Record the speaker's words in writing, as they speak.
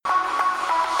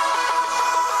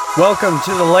Welcome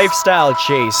to the Lifestyle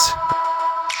Chase.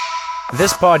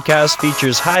 This podcast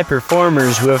features high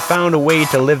performers who have found a way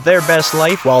to live their best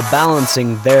life while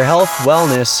balancing their health,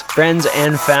 wellness, friends,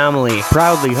 and family.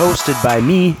 Proudly hosted by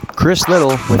me, Chris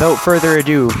Little. Without further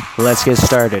ado, let's get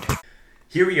started.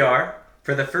 Here we are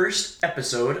for the first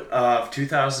episode of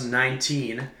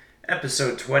 2019,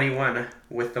 episode 21,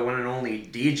 with the one and only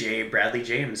DJ Bradley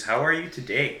James. How are you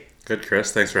today? Good,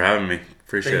 Chris. Thanks for having me.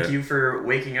 Appreciate it. Thank you for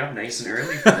waking up nice and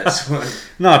early for this one.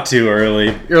 Not too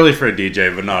early. Early for a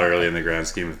DJ, but not early in the grand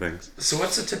scheme of things. So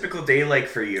what's a typical day like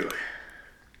for you?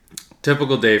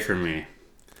 Typical day for me.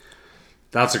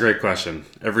 That's a great question.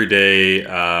 Every day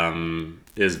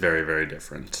is very, very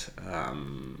different.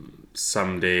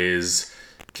 Some days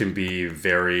can be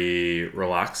very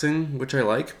relaxing, which I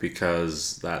like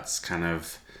because that's kind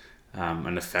of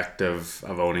an effect of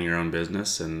owning your own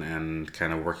business and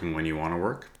kind of working when you want to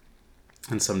work.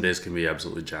 And some days can be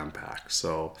absolutely jam-packed.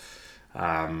 So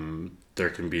there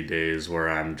can be days where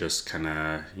I'm just kind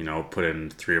of, put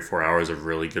in 3 or 4 hours of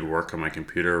really good work on my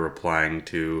computer, replying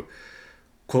to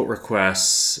quote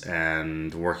requests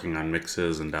and working on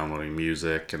mixes and downloading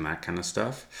music and that kind of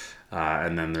stuff.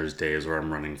 And then there's days where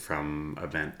I'm running from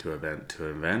event to event to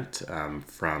event,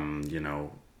 from 8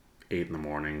 in the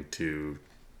morning to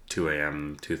 2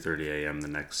 a.m., 2:30 a.m. the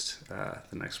next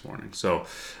morning. So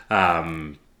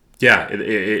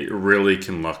it really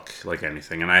can look like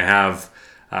anything. And I have,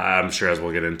 I'm sure as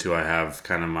we'll get into, I have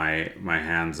kind of my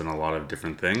hands in a lot of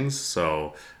different things.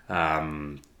 So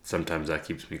sometimes that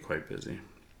keeps me quite busy.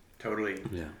 Totally.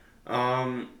 Yeah.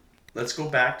 Let's go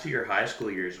back to your high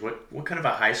school years. What kind of a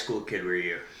high school kid were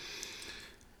you?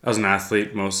 I was an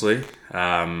athlete mostly.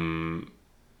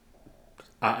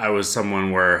 I was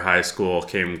someone where high school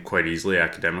came quite easily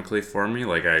academically for me.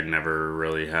 Like I never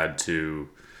really had to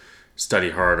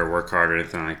study hard or work hard or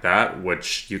anything like that,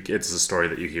 it's a story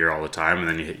that you hear all the time, and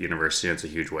then you hit university and it's a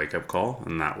huge wake-up call,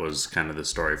 and that was kind of the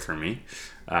story for me.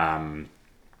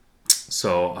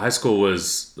 So high school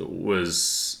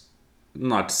was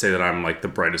not to say that I'm like the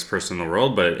brightest person in the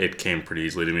world, but it came pretty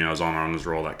easily to me. I was on honors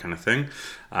roll, that kind of thing.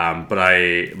 But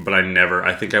I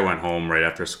think I went home right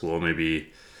after school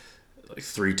maybe like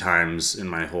 3 times in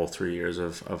my whole 3 years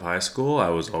of high school. I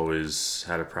was always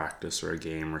had a practice or a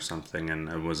game or something, and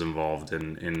I was involved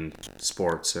in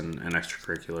sports and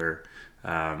extracurricular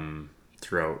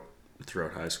throughout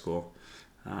high school,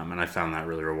 and I found that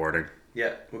really rewarding.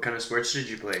 Yeah. What kind of sports did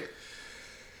you play?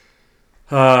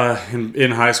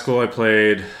 In high school, I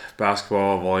played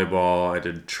basketball, volleyball. I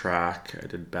did track. I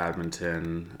did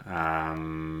badminton.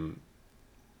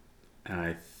 And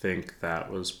I think that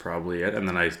was probably it. And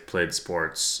then I played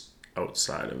sports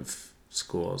outside of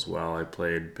school as well. I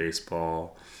played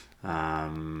baseball. I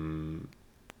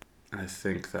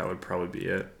think that would probably be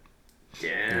it.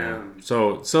 Damn. Yeah.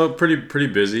 So pretty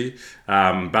busy.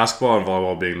 Basketball and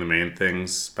volleyball being the main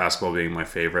things. Basketball being my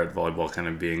favorite. Volleyball kind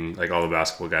of being like all the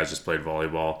basketball guys just played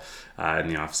volleyball in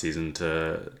the off season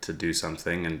to do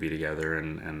something and be together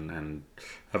and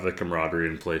have the camaraderie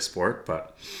and play sport.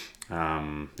 But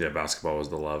basketball was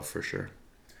the love for sure.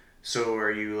 So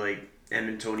are you like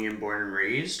Edmontonian born and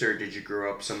raised, or did you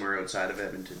grow up somewhere outside of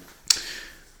Edmonton?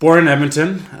 Born in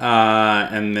Edmonton,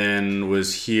 and then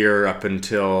was here up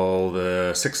until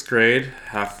the 6th grade,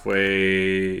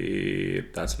 halfway.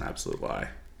 That's an absolute lie.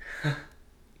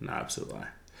 An absolute lie.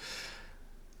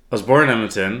 I was born in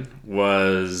Edmonton,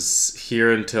 was here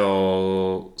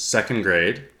until 2nd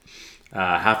grade.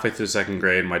 Halfway through 2nd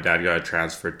grade, my dad got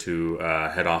transferred to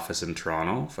head office in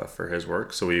Toronto for his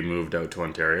work, so we moved out to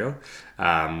Ontario.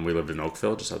 We lived in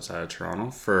Oakville, just outside of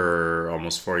Toronto, for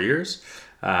almost 4 years.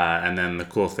 And then the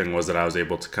cool thing was that I was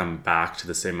able to come back to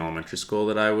the same elementary school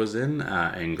that I was in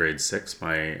grade 6.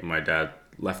 My dad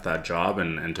left that job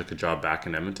and took a job back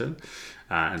in Edmonton.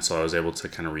 And so I was able to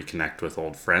kind of reconnect with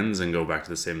old friends and go back to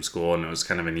the same school. And it was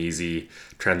kind of an easy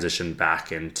transition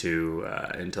back into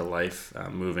life,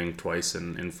 moving twice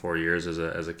in 4 years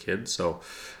as a kid. So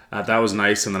that was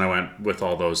nice. And then I went with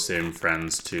all those same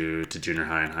friends to junior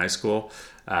high and high school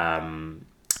and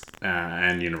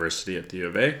university at the U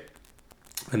of A.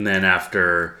 And then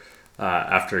after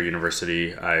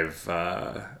university, I've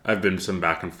been some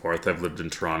back and forth. I've lived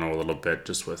in Toronto a little bit,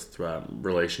 just with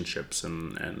relationships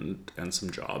and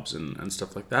some jobs and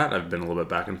stuff like that. I've been a little bit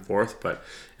back and forth, but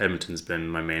Edmonton's been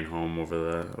my main home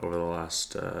over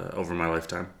my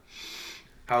lifetime.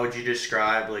 How would you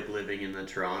describe like living in the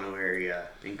Toronto area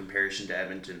in comparison to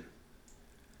Edmonton?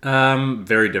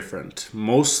 Very different.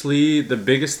 Mostly, the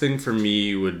biggest thing for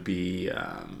me would be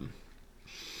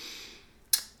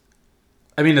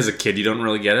I mean, as a kid, you don't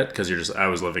really get it because I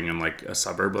was living in like a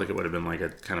suburb, like it would have been like a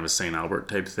kind of a St. Albert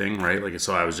type thing, right? Like,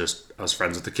 so I was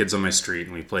friends with the kids on my street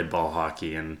and we played ball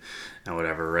hockey and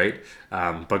whatever, right?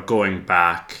 But going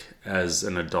back as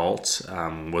an adult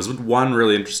was one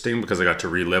really interesting because I got to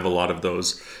relive a lot of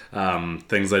those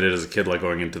things I did as a kid, like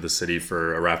going into the city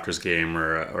for a Raptors game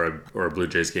or a Blue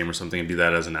Jays game or something, and do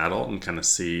that as an adult and kind of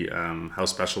see how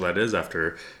special that is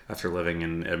after living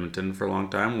in Edmonton for a long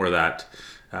time, where that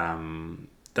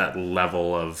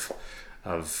level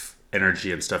of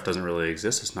energy and stuff doesn't really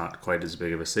exist. It's not quite as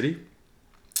big of a city.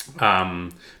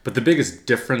 But the biggest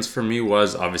difference for me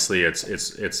was obviously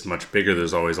it's much bigger.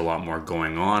 There's always a lot more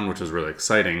going on, which was really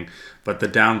exciting. But the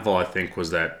downfall, I think,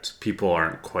 was that people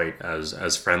aren't quite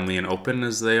as friendly and open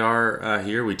as they are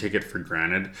here. We take it for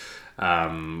granted.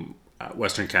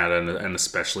 Western Canada and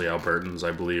especially Albertans,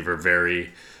 I believe, are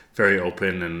very, very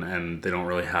open and they don't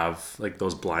really have like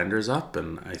those blinders up.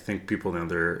 And I think people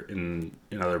in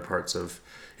other parts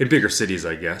in bigger cities,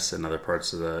 I guess, in other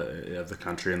parts of the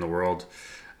country and the world,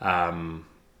 they're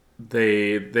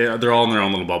all in their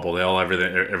own little bubble. They all have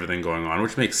everything going on,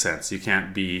 which makes sense. You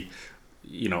can't be,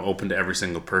 open to every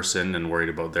single person and worried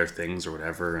about their things or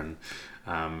whatever. And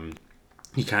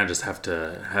you kind of just have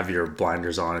to have your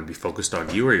blinders on and be focused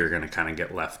on you, or you're going to kind of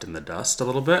get left in the dust a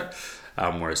little bit.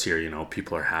 Whereas here,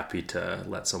 people are happy to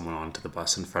let someone onto the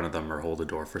bus in front of them or hold the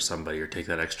door for somebody or take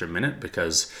that extra minute,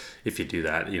 because if you do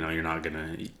that, you're not going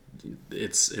to,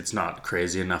 it's not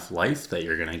crazy enough life that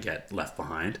you're going to get left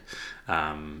behind.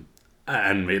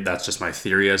 And maybe that's just my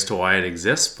theory as to why it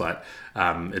exists, but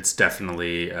it's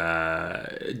definitely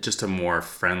just a more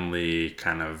friendly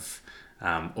kind of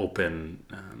open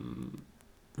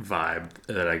vibe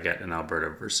that I get in Alberta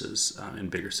versus in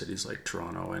bigger cities like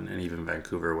Toronto and even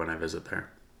Vancouver when I visit there.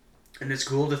 And it's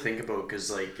cool to think about because,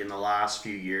 like, in the last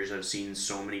few years, I've seen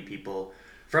so many people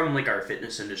from, like, our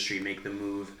fitness industry make the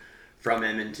move from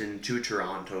Edmonton to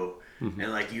Toronto. Mm-hmm.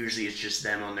 And, like, usually it's just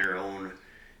them on their own.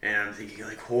 And I'm thinking,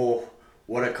 like, whoa,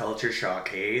 what a culture shock,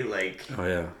 hey? Like, oh,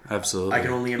 yeah, absolutely. I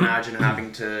can only imagine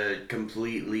having to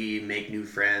completely make new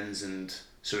friends and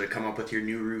sort of come up with your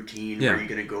new routine. Yeah. Where you're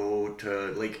going to go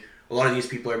to, like, a lot of these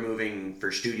people are moving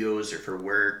for studios or for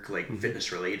work, like mm-hmm.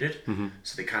 fitness related. Mm-hmm.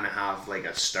 So they kind of have like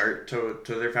a start to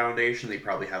their foundation. They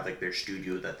probably have like their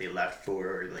studio that they left for,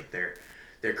 or like their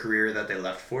career that they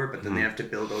left for, but then mm-hmm. they have to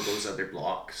build all those other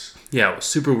blocks. Yeah, it was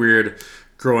super weird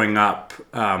growing up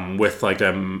with like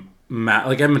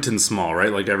like Edmonton's small,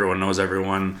 right? Like everyone knows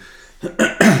everyone.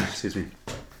 Excuse me.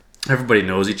 Everybody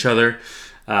knows each other.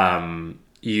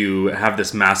 You have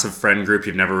this massive friend group.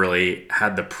 You've never really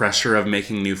had the pressure of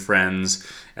making new friends,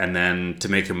 and then to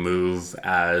make a move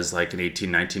as like an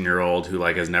 18, 19-year-old who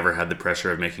like has never had the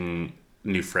pressure of making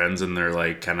new friends in their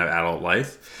like kind of adult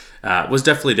life was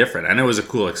definitely different. And it was a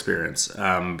cool experience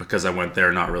because I went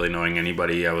there not really knowing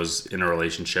anybody. I was in a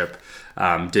relationship,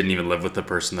 didn't even live with the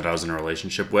person that I was in a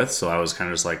relationship with. So I was kind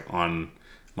of just like on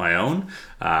my own.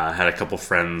 Had a couple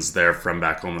friends there from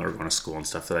back home that were going to school and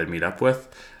stuff that I'd meet up with.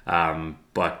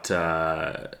 But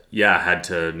I had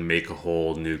to make a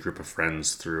whole new group of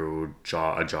friends through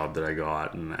a job that I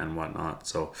got and whatnot.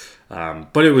 So,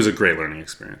 but it was a great learning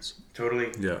experience.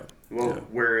 Totally. Yeah.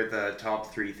 What were the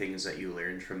top 3 things that you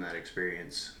learned from that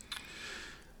experience?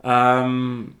 That's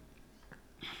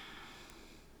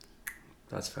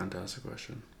a fantastic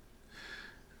question.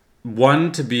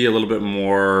 One, to be a little bit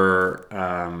more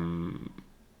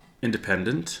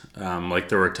independent. Like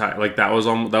there were like that was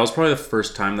probably the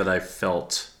first time that I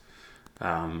felt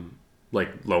like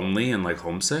lonely and like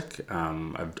homesick.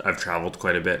 I've traveled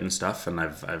quite a bit and stuff, and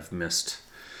I've missed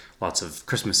lots of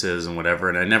Christmases and whatever,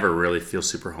 and I never really feel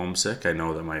super homesick. I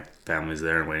know that my family's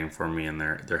there and waiting for me, and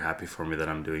they're happy for me that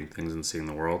I'm doing things and seeing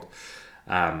the world.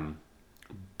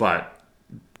 But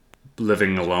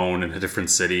living alone in a different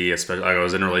city, especially I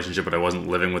was in a relationship but I wasn't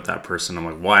living with that person. I'm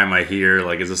like, why am I here?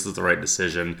 Like, is this the right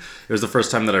decision? It was the first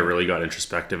time that I really got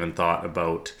introspective and thought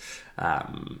about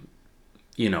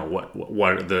what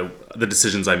the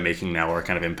decisions I'm making now are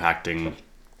kind of impacting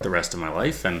the rest of my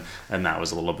life, and that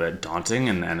was a little bit daunting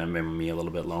and it made me a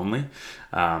little bit lonely,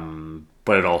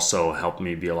 but it also helped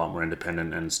me be a lot more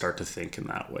independent and start to think in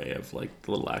that way of like the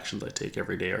little actions I take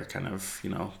every day are kind of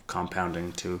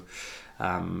compounding to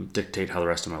dictate how the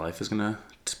rest of my life is going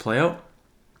to play out.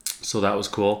 So that was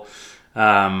cool.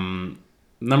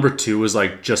 Number 2 was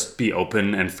like just be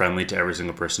open and friendly to every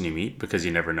single person you meet, because you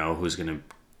never know who's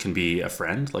can be a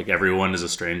friend. Like everyone is a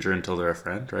stranger until they're a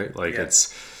friend, right? Like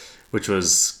which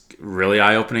was really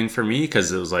eye-opening for me,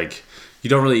 because it was like you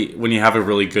don't really, when you have a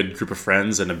really good group of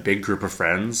friends and a big group of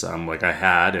friends, like I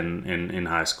had in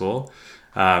high school,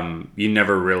 you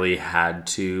never really had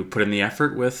to put in the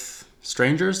effort with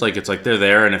strangers. Like, it's like they're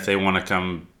there, and if they want to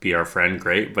come be our friend,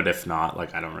 great. But if not,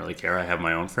 like, I don't really care. I have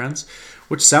my own friends,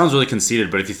 which sounds really conceited.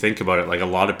 But if you think about it, like, a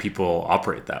lot of people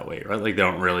operate that way, right? Like, they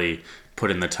don't really put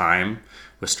in the time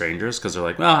with strangers because they're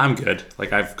like, well, I'm good.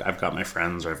 Like, I've got my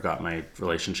friends, or I've got my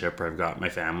relationship, or I've got my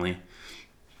family.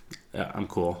 Yeah, I'm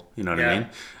cool. You know what I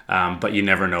mean? But you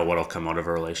never know what'll come out of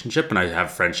a relationship. And I have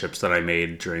friendships that I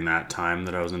made during that time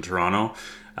that I was in Toronto,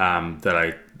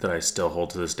 that I still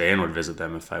hold to this day, and would visit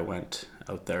them if I went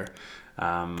out there,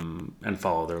 and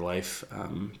follow their life,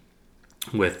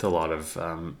 with a lot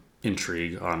of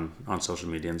intrigue on social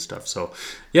media and stuff. So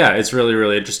yeah, it's really,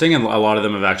 really interesting. And a lot of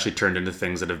them have actually turned into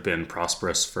things that have been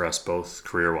prosperous for us both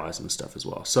career-wise and stuff as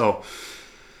well. So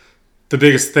the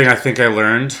biggest thing I think I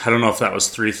learned, I don't know if that was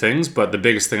 3 things, but the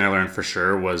biggest thing I learned for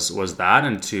sure was that,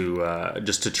 and to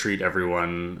just to treat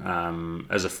everyone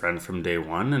as a friend from day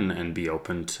one, and be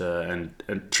open to, and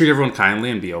treat everyone kindly,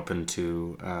 and be open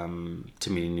to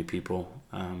meeting new people,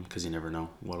 because you never know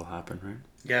what'll happen, right?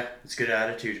 Yeah, it's good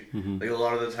attitude. Like, a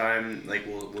lot of the time, like,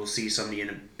 we'll see somebody in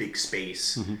a big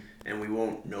space, and we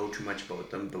won't know too much about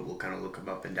them, but we'll kind of look them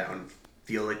up and down,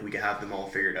 feel like we can have them all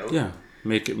figured out. Yeah.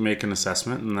 Make an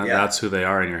assessment, and that's who they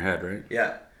are in your head, right?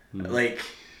 Yeah. Like,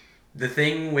 the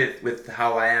thing with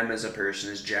how I am as a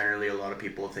person is, generally a lot of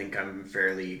people think I'm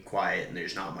fairly quiet and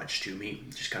there's not much to me,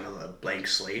 just kind of a blank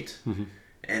slate.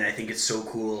 And I think it's so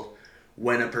cool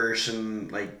when a person,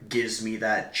 like, gives me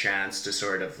that chance to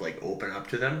sort of, like, open up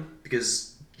to them,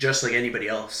 because just like anybody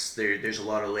else, there's a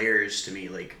lot of layers to me.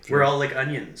 Like, we're all like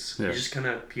onions. You just kind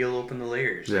of peel open the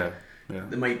layers. Yeah.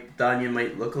 The onion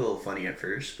might look a little funny at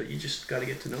first, but you just got to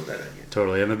get to know that onion.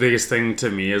 Totally. And the biggest thing to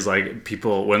me is, like,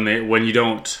 people, when you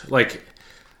don't, like,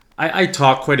 I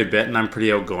talk quite a bit, and I'm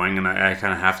pretty outgoing, and I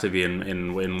kind of have to be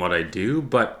in what I do.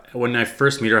 But when I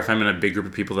first meet, or if I'm in a big group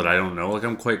of people that I don't know, like,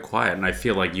 I'm quite quiet, and I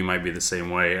feel like you might be the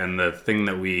same way. And the thing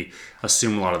that we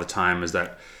assume a lot of the time is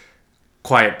that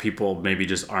quiet people maybe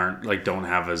just aren't, like, don't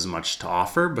have as much to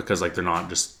offer, because, like, they're not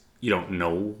just, you don't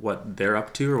know what they're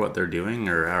up to, or what they're doing,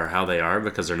 or how they are,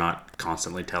 because they're not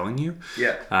constantly telling you.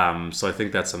 Yeah. So I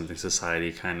think that's something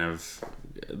society kind of,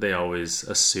 they always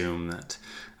assume that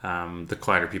the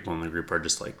quieter people in the group are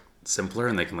just, like, simpler,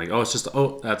 and they can, like,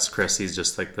 that's Chris, he's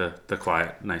just, like, the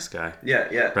quiet, nice guy.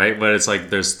 Yeah. Right? But it's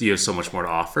like, you have so much more to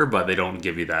offer, but they don't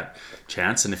give you that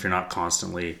chance. And if you're not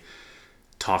constantly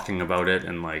talking about it,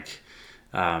 and, like,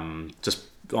 just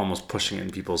almost pushing it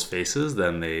in people's faces,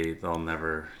 then they'll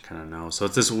never kind of know. So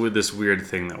it's this weird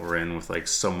thing that we're in, with, like,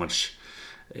 so much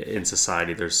in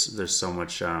society. There's so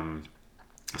much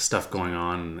stuff going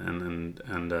on,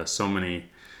 and so many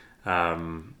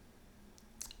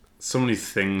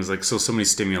things, like, so many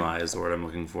stimuli is the word I'm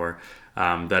looking for,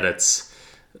 that it's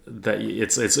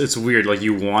weird. Like,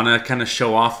 you want to kind of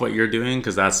show off what you're doing,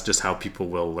 because that's just how people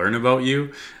will learn about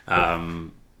you,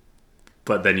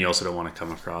 but then you also don't want to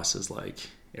come across as, like,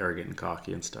 arrogant and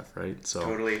cocky and stuff, right? So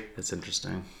totally, it's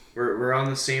interesting. We're on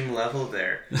the same level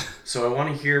there. So I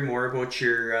want to hear more about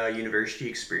your university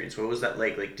experience. What was that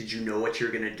like? Like, did you know what you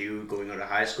were gonna do going out of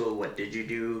high school? What did you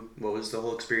do? What was the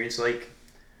whole experience like?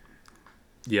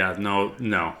 Yeah, no.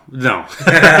 No.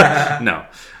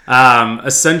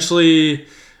 Essentially,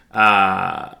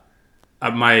 my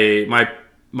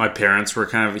parents were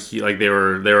kind of, like, they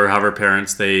were however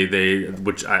parents, they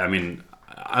which I mean,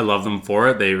 I love them for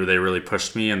it. They really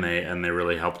pushed me, and they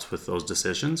really helped with those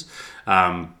decisions.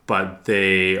 But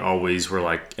they always were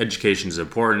like, education is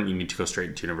important. You need to go straight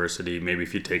into university. Maybe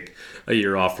if you take a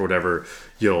year off or whatever,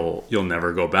 you'll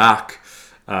never go back.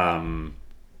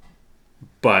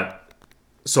 But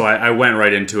so I went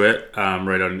right into it.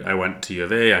 I went to U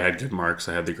of A. I had good marks.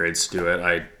 I had the grades to do it.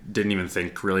 I didn't even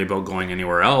think really about going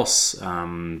anywhere else.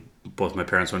 Both my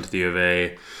parents went to the U of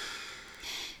A.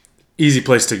 Easy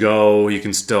place to go. You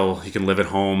can live at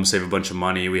home, save a bunch of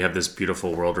money. We have this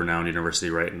beautiful, world-renowned university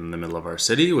right in the middle of our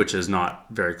city, which is not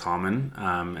very common.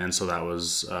 And so that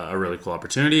was a really cool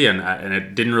opportunity. And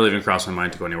it didn't really even cross my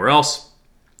mind to go anywhere else.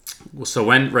 So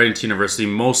went right into university,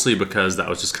 mostly because that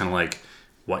was just kind of like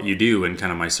what you do in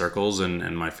kind of my circles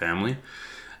and my family.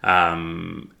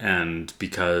 And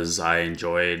because I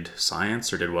enjoyed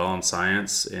science, or did well in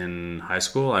science in high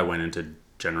school, I went into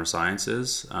general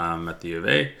sciences at the U of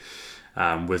A.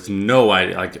 With no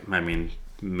idea, like, I mean,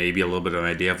 maybe a little bit of an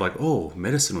idea of, like, oh,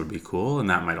 medicine would be cool, and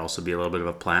that might also be a little bit of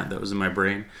a plant that was in my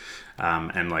brain.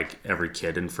 And, like, every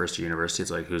kid in first year university, it's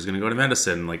like, who's going to go to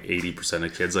medicine? Like, 80%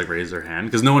 of kids, like, raise their hand,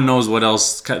 because no one knows what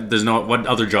else, what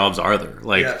other jobs are there?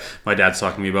 Like, My dad's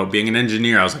talking to me about being an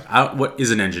engineer. I was like, what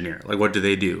is an engineer? Like, what do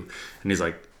they do? And he's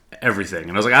like, everything.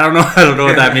 And I was like, I don't know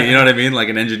what that means. You know what I mean? Like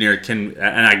an engineer can,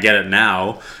 and I get it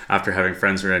now after having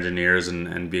friends who are engineers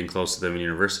and being close to them in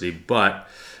university. But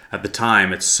at the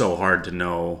time, it's so hard to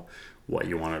know what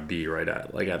you want to be right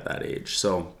at that age.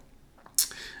 So,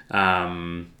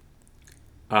 I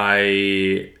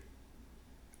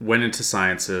went into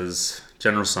sciences,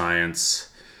 general science.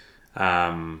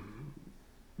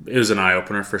 It was an eye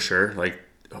opener for sure. Like,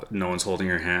 no one's holding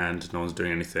your hand, no one's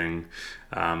doing anything.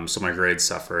 So my grades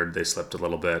suffered; they slipped a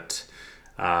little bit.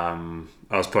 I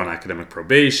was put on academic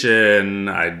probation.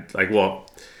 I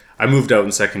moved out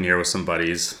in second year with some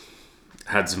buddies,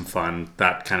 had some fun.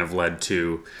 That kind of led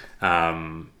to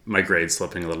my grades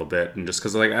slipping a little bit, and just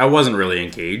because I wasn't really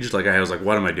engaged. Like, I was like,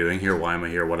 what am I doing here? Why am I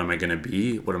here? What am I going to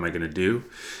be? What am I going to do?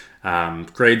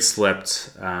 Grades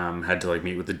slipped. Had to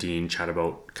meet with the dean, chat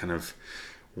about kind of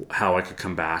how I could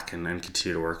come back and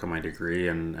continue to work on my degree,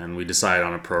 and we decided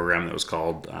on a program that was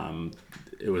called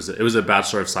it was a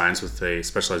Bachelor of Science with a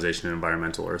specialization in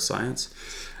environmental earth science,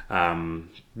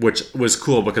 which was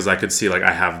cool because I could see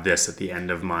I have this at the end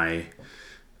of my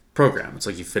program. It's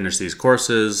like you finish these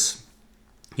courses,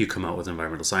 you come out with an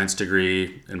environmental science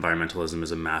degree. Environmentalism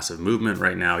is a massive movement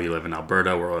right now. You live in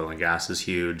Alberta where oil and gas is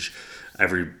huge.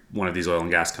 Every one of these oil and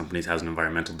gas companies has an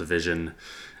environmental division,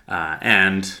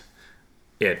 and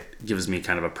it gives me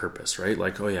kind of a purpose, right?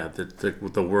 Like, oh yeah,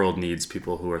 the world needs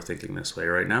people who are thinking this way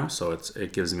right now. So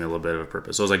it gives me a little bit of a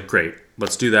purpose. So I was like, great,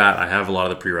 let's do that. I have a lot of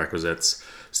the prerequisites.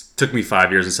 It took me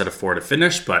 5 years instead of 4 to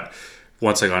finish, but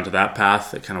once I got into that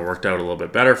path, it kind of worked out a little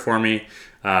bit better for me.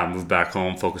 Moved back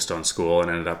home, focused on school,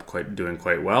 and ended up doing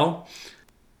quite well.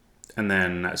 And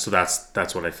then, so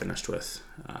that's what I finished with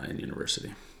in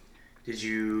university. Did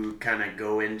you kind of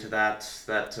go into that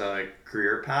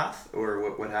career path,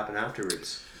 or what happened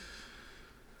afterwards?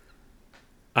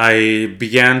 I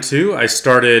began to. I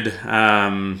started.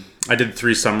 I did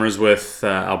 3 summers with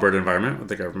Alberta Environment, with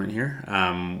the government here,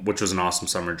 which was an awesome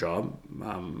summer job.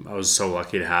 I was so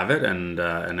lucky to have it, and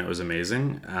it was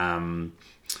amazing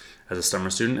as a summer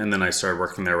student. And then I started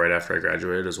working there right after I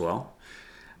graduated as well.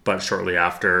 But shortly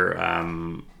after,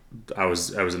 I was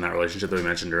in that relationship that we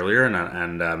mentioned earlier,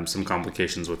 and some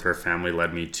complications with her family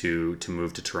led me to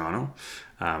move to Toronto.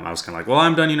 I was kind of like, well,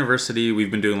 I'm done university.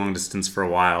 We've been doing long distance for a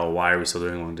while. Why are we still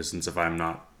doing long distance if I'm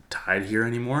not tied here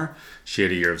anymore? She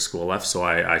had a year of school left, so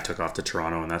I took off to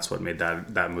Toronto, and that's what made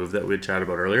that move that we had chatted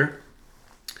about earlier.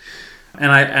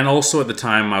 And also at the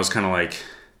time I was kind of like,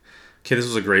 okay, this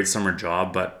was a great summer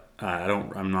job, but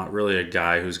I'm not really a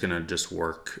guy who's gonna just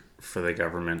work for the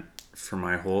government for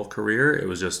my whole career.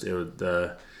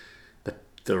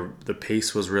 The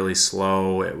pace was really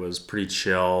slow. It was pretty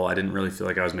chill. I didn't really feel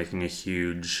like I was making a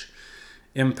huge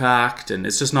impact, and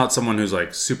it's just not someone who's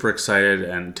super excited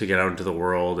and to get out into the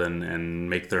world and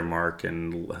make their mark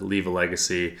and leave a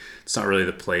legacy. It's not really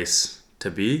the place to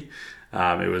be.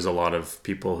 It was a lot of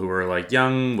people who were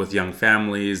young with young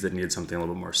families that needed something a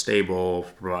little bit more stable,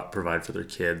 provide for their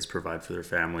kids, provide for their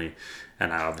family.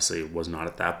 And I obviously was not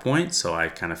at that point. So I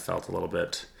kind of felt a little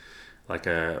bit like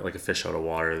a fish out of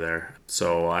water there.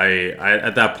 So I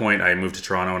at that point I moved to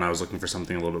Toronto, and I was looking for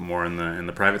something a little bit more in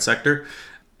the private sector.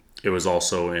 It was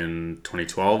also in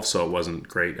 2012, so it wasn't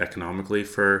great economically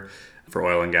for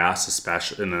oil and gas,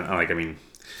 especially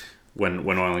when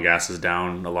oil and gas is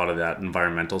down, a lot of that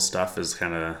environmental stuff is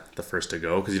kind of the first to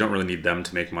go, because you don't really need them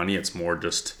to make money. It's more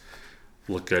just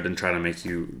look good and try to make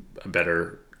you a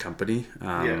better company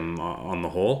on the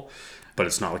whole, but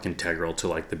it's not integral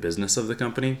to the business of the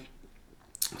company.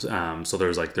 So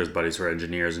there's buddies who are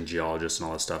engineers and geologists and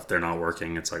all that stuff. They're not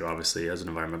working. It's obviously as an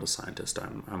environmental scientist,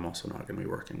 I'm also not going to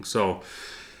be working. So,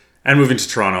 and moving to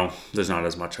Toronto, there's not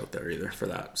as much out there either for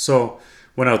that. So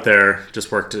went out there,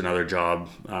 just worked another job.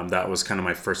 That was kind of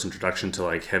my first introduction to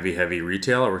heavy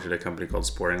retail. I worked at a company called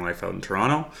Sporting Life out in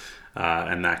Toronto,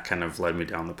 and that kind of led me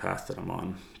down the path that I'm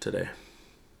on today.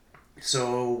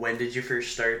 So when did you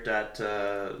first start at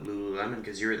Lululemon?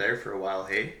 Because you were there for a while,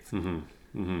 hey?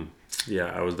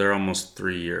 Yeah, I was there almost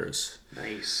 3 years.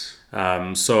 Nice.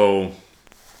 So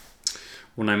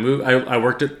when I moved, I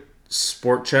worked at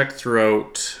Sport Check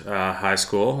throughout high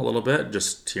school a little bit,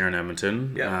 just here in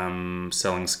Edmonton,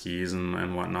 selling skis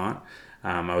and whatnot.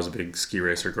 I was a big ski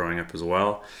racer growing up as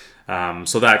well.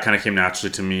 So that kind of came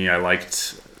naturally to me. I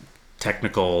liked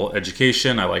technical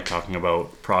education. I liked talking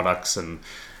about products and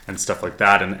stuff like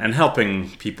that, and helping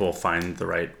people find the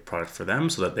right product for them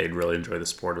so that they'd really enjoy the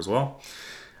sport as well.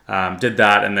 Did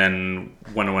that, and then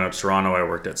when I went up to Toronto, I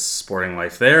worked at Sporting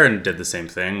Life there and did the same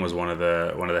thing. Was one of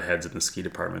the heads in the ski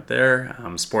department there.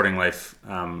 Sporting Life,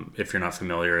 if you're not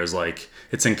familiar, is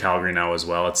it's in Calgary now as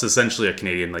well. It's essentially a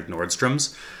Canadian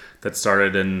Nordstrom's. that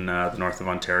started in the north of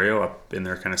Ontario, up in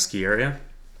their kind of ski area.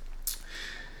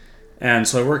 And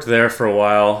so I worked there for a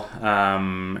while,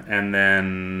 and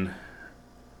then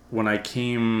when I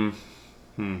came,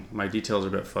 my details are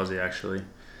a bit fuzzy actually,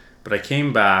 but I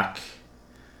came back.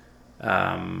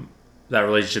 That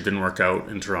relationship didn't work out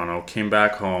in Toronto. Came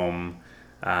back home.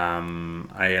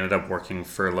 I ended up working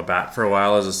for Labatt for a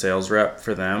while as a sales rep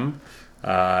for them,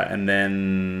 and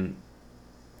then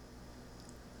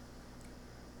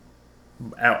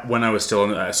when I was still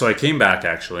in, so I came back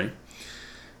actually.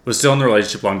 Was still in the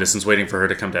relationship long distance, waiting for her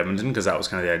to come to Edmonton because that was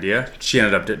kind of the idea. She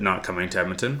ended up not coming to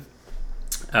Edmonton.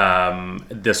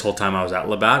 This whole time I was at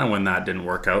Labatt, and when that didn't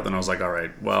work out, then I was like, all right,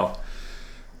 well,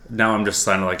 now I'm just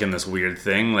kind of like in this weird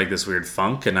thing, like this weird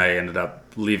funk, and I ended up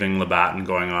leaving Labatt and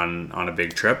going on a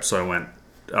big trip. So I went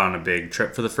on a big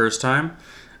trip for the first time,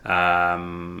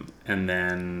 and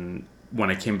then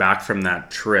when I came back from that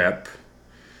trip,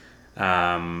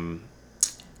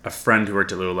 a friend who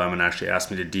worked at Lululemon actually asked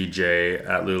me to DJ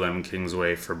at Lululemon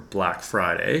Kingsway for Black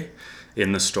Friday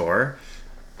in the store.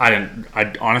 I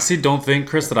honestly don't think,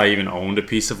 Chris, that I even owned a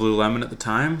piece of Lululemon at the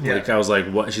time. Yeah. Like, I was like,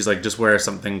 what? She's like, just wear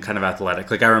something kind of athletic.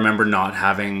 Like, I remember not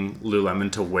having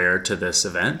Lululemon to wear to this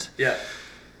event. Yeah.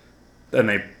 And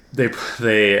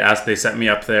they sent me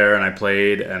up there and I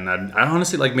played, and I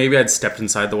honestly, like, maybe I'd stepped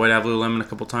inside the White Ave Lululemon a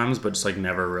couple times, but just like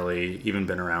never really even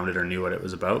been around it or knew what it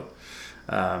was about.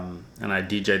 And I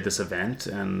DJ'd this event,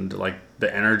 and like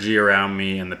the energy around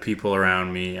me and the people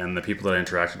around me and the people that I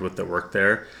interacted with that worked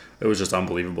there, it was just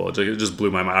unbelievable. It just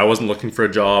blew my mind. I wasn't looking for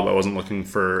a job. I wasn't looking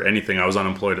for anything. I was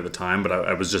unemployed at the time, but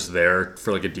I was just there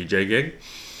for like a DJ gig.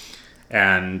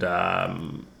 And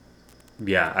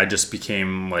yeah, I just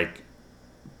became like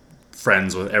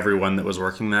friends with everyone that was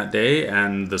working that day,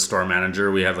 and the store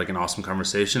manager. We had like an awesome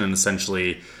conversation, and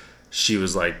essentially she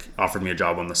was like, offered me a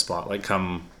job on the spot, like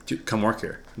come work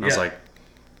here. And I was like,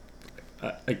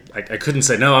 I couldn't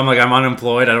say no. I'm like, I'm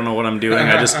unemployed. I don't know what I'm doing.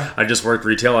 I just worked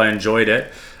retail. I enjoyed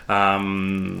it.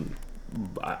 I'm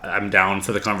down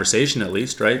for the conversation at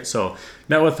least, right? So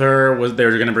met with her. They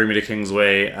were going to bring me to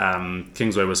Kingsway.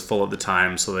 Kingsway was full at the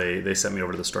time, so they sent me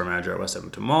over to the store manager at West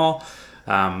Edmonton Mall.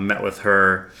 Met with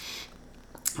her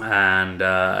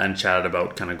and chatted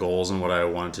about kind of goals and what I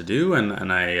wanted to do,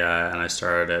 and I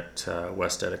started at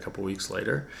West Ed a couple weeks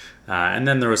later, and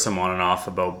then there was some on and off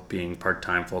about being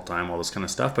part-time, full-time, all this kind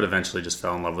of stuff, but eventually just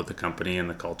fell in love with the company and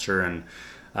the culture, and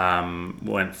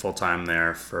went full-time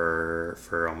there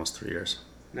for almost 3 years.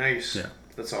 Nice. Yeah.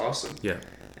 That's awesome. Yeah.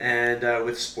 And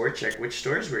with Sport Check, which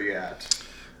stores were you at?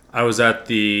 I was at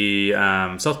the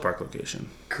South Park location.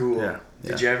 Cool. Yeah.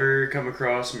 Did you ever come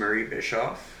across Murray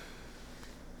Bischoff?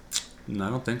 No, I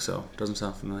don't think so. Doesn't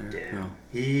sound familiar. Damn. No.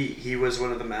 He was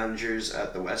one of the managers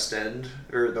at the West End,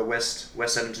 or the West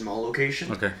Edmonton Mall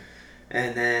location. Okay.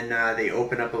 And then they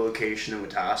opened up a location in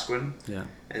Wetaskiwin. Yeah.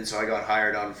 And so I got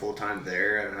hired on full time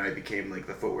there, and I became like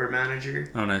the footwear manager.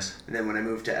 Oh, nice. And then when I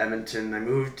moved to Edmonton, I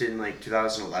moved in like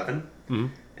 2011. Mm-hmm.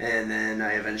 And then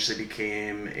I eventually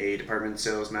became a department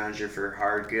sales manager for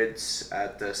hard goods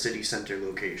at the city center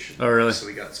location. Oh, really? So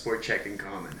we got Sport Check in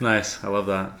common. Nice. I love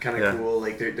that. Kind of cool.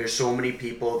 Like there's so many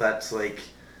people that's like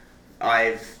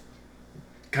I've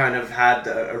kind of had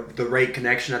the right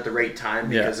connection at the right time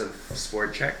because of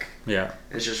Sport Check. Yeah.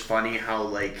 It's just funny how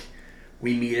like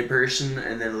we meet a person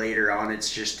and then later on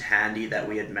it's just handy that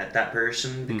we had met that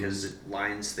person because it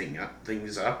lines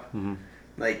things up. Mm-hmm.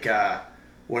 Like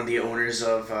one of the owners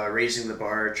of Raising the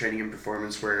Bar Training and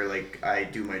Performance, where like I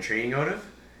do my training out of,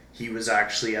 he was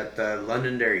actually at the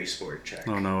Londonderry Sport Check.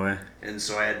 Oh, no way. And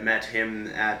so I had met him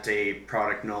at a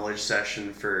product knowledge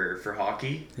session for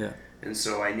hockey. Yeah. And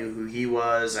so I knew who he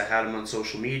was. I had him on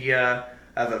social media.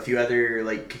 I have a few other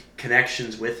like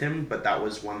connections with him, but that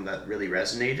was one that really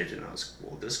resonated. And I was,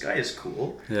 well, this guy is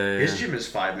cool. Yeah. His gym is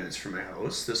 5 minutes from my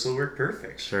house. This will work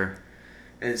perfect. Sure.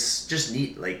 And it's just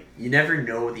neat. Like you never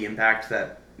know the impact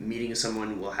that meeting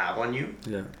someone will have on you.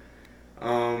 Yeah.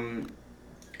 And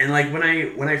like when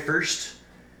I first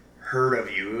heard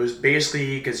of you, it was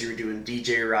basically because you were doing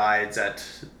DJ rides at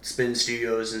spin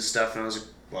studios and stuff, and I was like,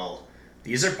 well,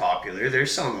 these are popular. They're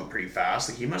selling out pretty fast.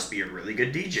 Like he must be a really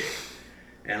good DJ.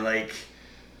 And like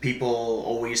people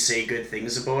always say good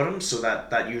things about him, so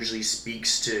that usually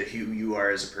speaks to who you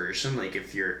are as a person. Like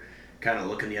if you're kind of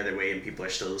looking the other way and people are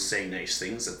still saying nice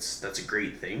things, that's a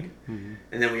great thing. Mm-hmm.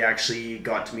 And then we actually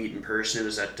got to meet in person. It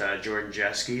was at Jordan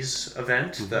Jeski's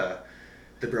event, the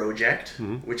Project,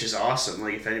 which is awesome.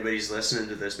 Like if anybody's listening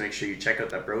to this, make sure you check out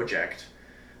that Project.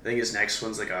 I think his next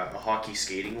one's like a hockey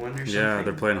skating one or something. Yeah,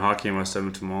 they're playing hockey in West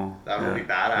Edmonton Mall. That would be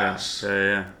badass.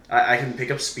 Yeah. I can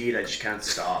pick up speed, I just can't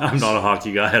stop. I'm not a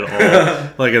hockey guy at all.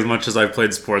 Like, as much as I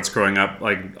played sports growing up,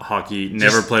 like hockey,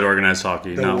 never played organized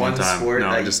hockey. The not one one time. sport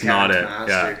No, that just you can't not it.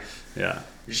 master. Yeah.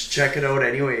 Just check it out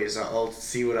anyways. I'll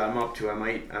see what I'm up to. I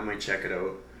might check it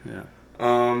out. Yeah.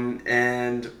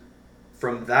 And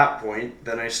from that point,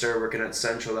 then I started working at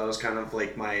Central. That was kind of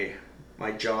like my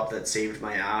job that saved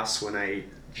my ass when I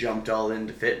jumped all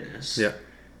into fitness. Yeah.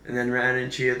 And then ran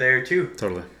into you there too.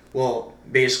 Totally. Well,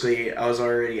 basically, I was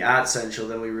already at Central.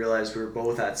 Then we realized we were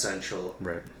both at Central.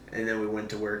 Right. And then we went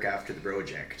to work after the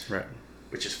project. Right.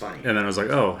 Which is funny. And then I was like,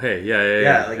 oh, hey,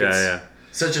 yeah.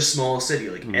 Such a small city.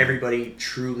 Like, everybody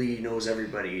truly knows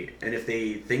everybody. And if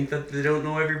they think that they don't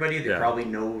know everybody, they probably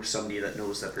know somebody that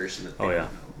knows that person that they don't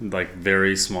know. Like,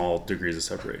 very small degrees of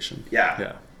separation.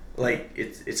 Yeah. Like,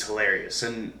 it's hilarious.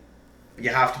 And you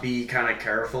have to be kind of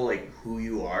careful, like, who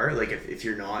you are. Like, if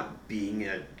you're not being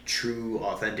a true,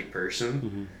 authentic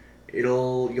person,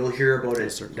 you'll hear about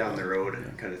it down the road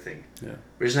kind of thing. Yeah.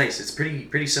 Which is nice. It's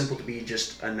pretty simple to be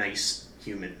just a nice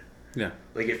human. Yeah.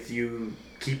 Like, if you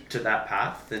keep to that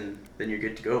path, then you're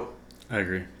good to go. I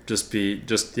agree.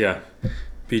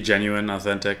 Be genuine,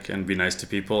 authentic, and be nice to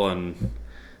people, and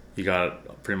you got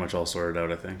it pretty much all sorted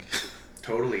out, I think.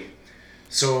 Totally.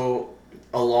 So,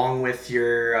 along with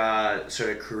your sort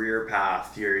of career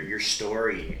path, your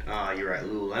story, you were at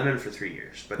Lululemon for 3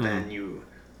 years, but then you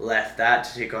left that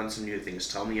to take on some new things.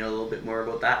 Tell me a little bit more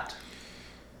about that.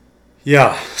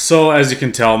 Yeah, so as you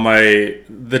can tell,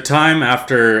 the time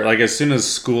after, like, as soon as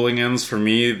schooling ends for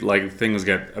me, like, things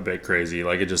get a bit crazy.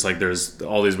 Like, it just, like, there's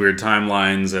all these weird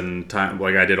timelines and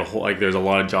like, I did there's a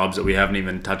lot of jobs that we haven't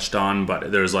even touched on,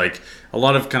 but there's, like, a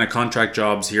lot of kind of contract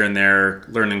jobs here and there,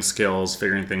 learning skills,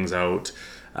 figuring things out.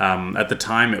 At the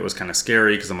time, it was kind of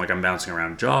scary because I'm bouncing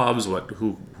around jobs.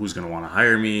 Who's going to want to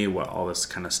hire me? All this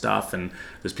kind of stuff. And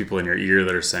there's people in your ear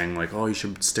that are saying, like, oh, you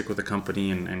should stick with the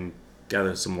company and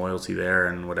gather some loyalty there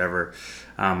and whatever.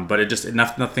 But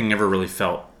nothing ever really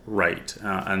felt right.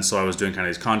 And so I was doing kind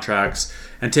of these contracts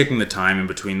and taking the time in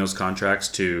between those contracts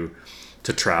to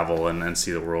travel and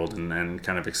see the world and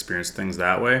kind of experience things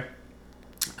that way.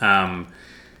 And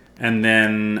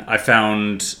then I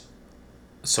found,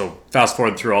 so fast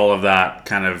forward through all of that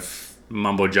kind of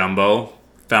mumbo jumbo,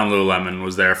 found Lululemon,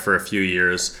 was there for a few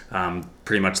years,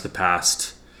 pretty much the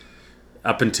past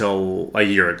up until a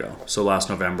year ago. So last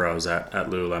November I was at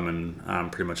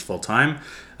Lululemon pretty much full time.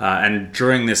 And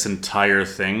during this entire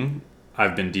thing,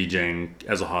 I've been DJing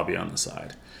as a hobby on the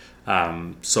side.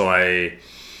 So I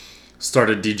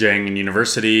started DJing in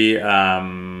university,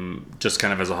 just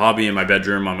kind of as a hobby in my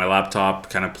bedroom on my laptop,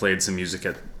 kind of played some music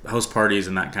at house parties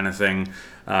and that kind of thing.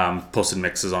 Posted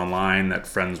mixes online that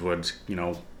friends would,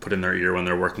 put in their ear when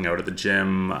they're working out at the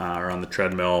gym or on the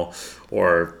treadmill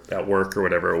or at work or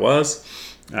whatever it was,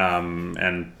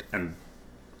 and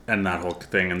that whole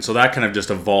thing. And so that kind of just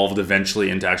evolved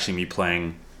eventually into actually me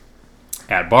playing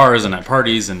at bars and at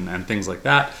parties and things like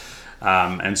that.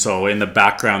 And so in the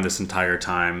background this entire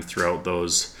time throughout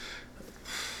those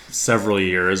several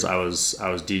years, I was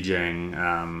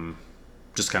DJing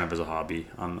just kind of as a hobby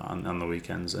on the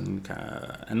weekends and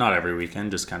not every weekend,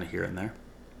 just kind of here and there.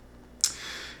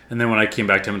 And then when I came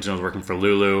back to Edmonton, I was working for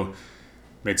Lulu,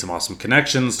 made some awesome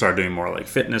connections, started doing more like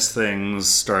fitness things,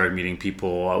 started meeting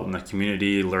people out in the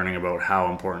community, learning about how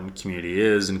important community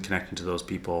is and connecting to those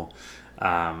people.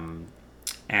 And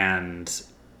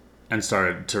it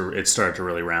started to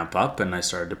really ramp up, and I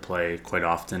started to play quite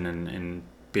often in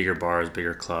bigger bars,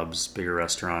 bigger clubs, bigger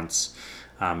restaurants,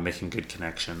 making good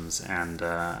connections and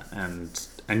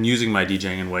using my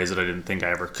DJing in ways that I didn't think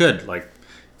I ever could, like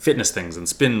fitness things and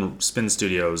spin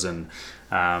studios and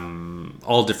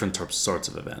all different sorts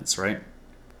of events, right?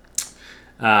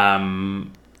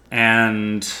 And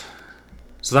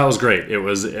so that was great.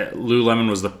 Lululemon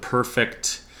was the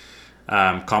perfect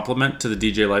complement to the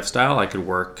DJ lifestyle. I could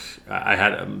work. I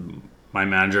had my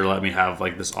manager let me have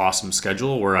like this awesome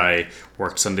schedule where I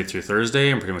worked Sunday through Thursday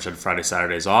and pretty much had Friday,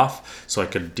 Saturdays off. So I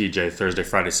could DJ Thursday,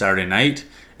 Friday, Saturday night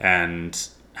and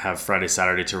have Friday,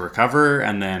 Saturday to recover.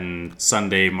 And then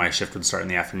Sunday, my shift would start in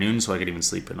the afternoon, so I could even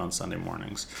sleep in on Sunday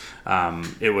mornings.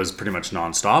 It was pretty much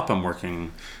nonstop. I'm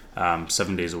working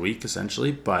 7 days a week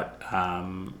essentially, but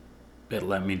it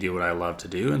let me do what I love to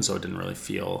do. And so it didn't really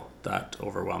feel that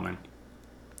overwhelming.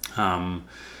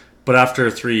 But after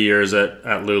 3 years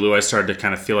at Lulu, I started to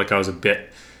kind of feel like I was a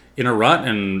bit in a rut,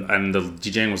 and the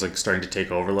DJing was like starting to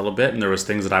take over a little bit, and there was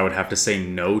things that I would have to say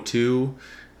no to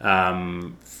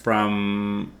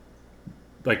from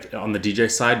like on the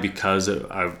DJ side because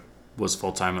was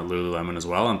full-time at Lululemon as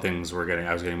well, and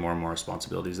I was getting more and more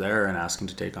responsibilities there and asking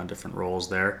to take on different roles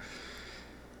there.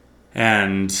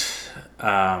 And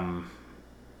I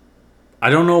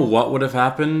don't know what would have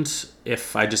happened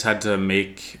if I just had to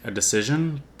make a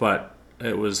decision, but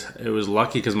it was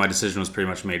lucky because my decision was pretty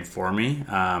much made for me.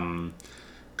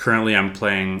 Currently, I'm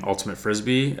playing Ultimate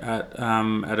Frisbee at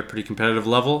a pretty competitive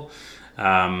level,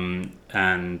 and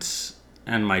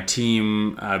my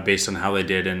team, based on how they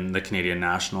did in the Canadian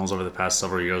Nationals over the past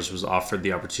several years, was offered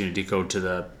the opportunity to go to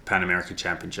the Pan American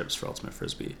Championships for Ultimate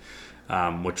Frisbee,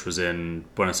 which was in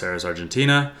Buenos Aires,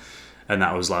 Argentina, and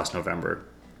that was last November.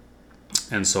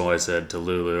 And so I said to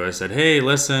Lulu, hey,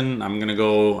 listen, I'm gonna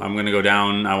go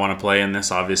down. I want to play in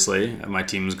this. Obviously, my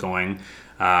team's going.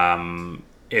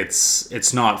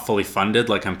 It's not fully funded.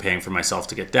 Like, I'm paying for myself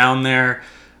to get down there.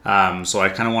 So I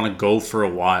kind of want to go for a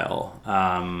while.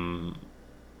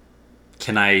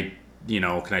 Can I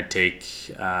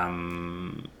take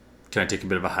a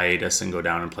bit of a hiatus and go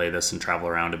down and play this and travel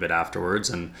around a bit afterwards?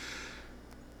 And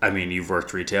I mean, you've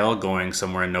worked retail. Going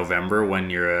somewhere in November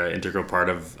when you're an integral part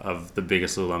of the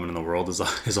biggest Lululemon in the world is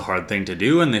a hard thing to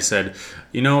do. And they said,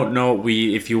 no,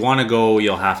 if you want to go,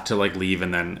 you'll have to like leave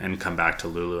and come back to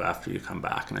Lulu after you come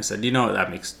back. And I said, that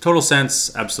makes total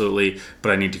sense, absolutely.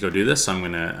 But I need to go do this, so I'm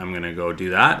gonna go do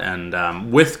that.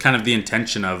 And with kind of the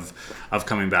intention of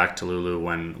coming back to Lulu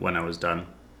when I was done.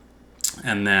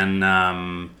 And then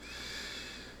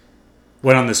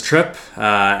went on this trip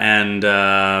and.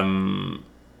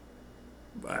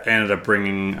 I ended up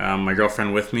bringing my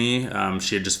girlfriend with me.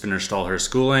 She had just finished all her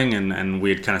schooling, and we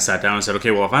had kind of sat down and said,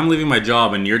 okay, well, if I'm leaving my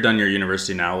job and you're done your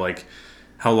university now, like,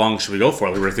 how long should we go for?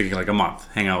 We were thinking like a month,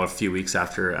 hang out a few weeks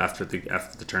after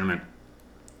the tournament.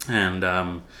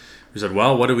 And we said,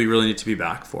 well, what do we really need to be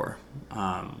back for?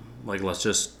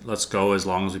 Let's go as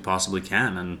long as we possibly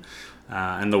can.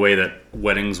 And the way that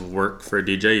weddings work for a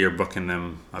DJ, you're booking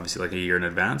them obviously like a year in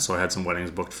advance. So I had some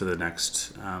weddings booked for the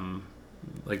next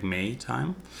like May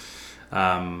time,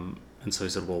 and so he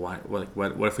said, well,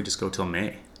 what if we just go till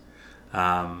May?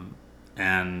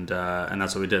 And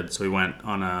that's what we did. So we went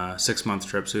on a 6-month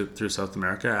trip through South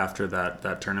America after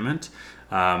that tournament.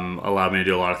 Allowed me to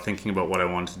do a lot of thinking about what I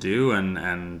wanted to do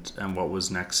and what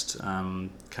was next, kind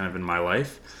of in my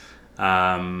life.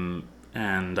 And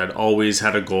I'd always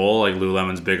had a goal. Like,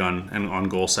 Lululemon's big on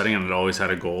goal setting, and I'd always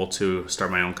had a goal to start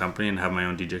my own company and have my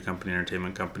own DJ company,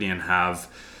 entertainment company, and have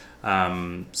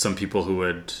some people who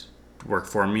would work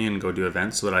for me and go do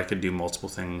events so that I could do multiple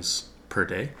things per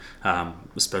day,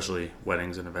 especially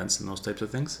weddings and events and those types of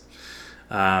things.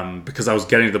 Because I was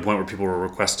getting to the point where people were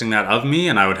requesting that of me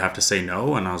and I would have to say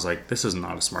no. And I was like, this is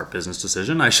not a smart business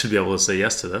decision. I should be able to say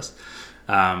yes to this.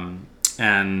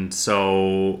 And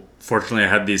so fortunately I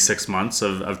had these 6 months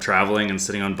of traveling and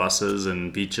sitting on buses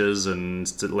and beaches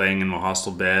and laying in my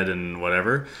hostel bed and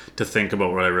whatever to think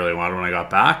about what I really wanted when I got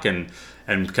back and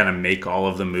kind of make all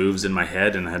of the moves in my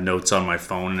head, and I had notes on my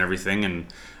phone and everything. And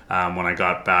when I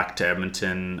got back to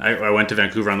Edmonton, I went to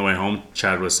Vancouver on the way home,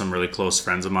 chatted with some really close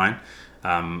friends of mine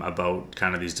about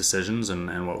kind of these decisions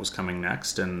and what was coming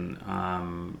next. And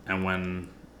when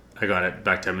I got it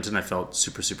back to Edmonton, I felt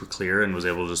super, super clear and was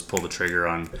able to just pull the trigger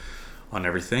on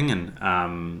everything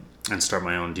and start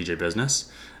my own DJ business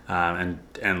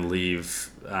and leave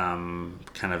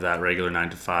kind of that regular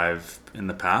 9-to-5 in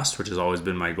the past, which has always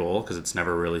been my goal because it's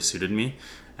never really suited me,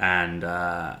 and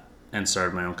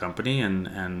started my own company and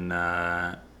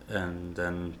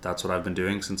then that's what I've been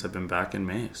doing since I've been back in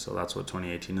May. So that's what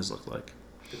 2018 has looked like.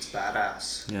 It's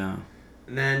badass. Yeah.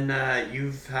 And then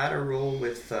you've had a role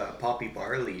with Poppy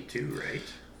Barley too, right?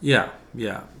 Yeah.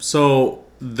 So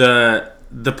the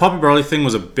Poppy Barley thing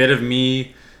was a bit of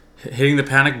me hitting the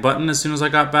panic button as soon as I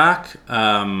got back.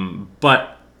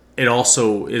 But it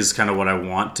also is kind of what I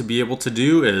want to be able to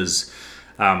do is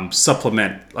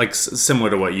supplement, like similar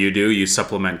to what you do. You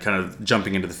supplement kind of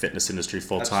jumping into the fitness industry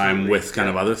full time with kind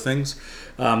of other things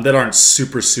that aren't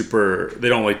super. They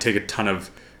don't like take a ton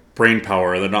of brain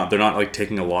power. They're not like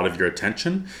taking a lot of your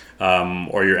attention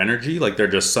or your energy. Like, they're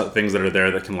just things that are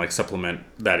there that can like supplement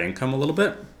that income a little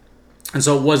bit. And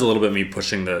so it was a little bit me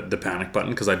pushing the panic button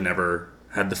because I'd never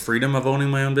had the freedom of owning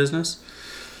my own business.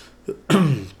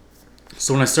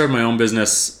 So when I started my own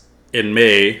business in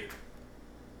May,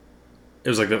 it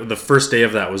was like the first day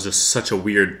of that was just such a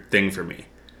weird thing for me.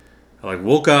 I like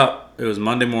woke up, it was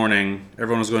Monday morning,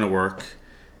 everyone was going to work,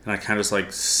 and I kind of just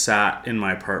like sat in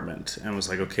my apartment and was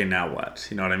like, okay, now what?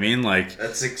 You know what I mean? Like,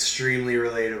 That's extremely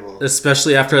relatable.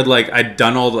 especially after I'd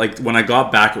done all like when I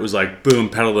got back, it was like boom,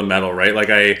 pedal to the metal, right? Like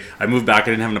I moved back, I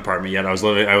didn't have an apartment yet. I was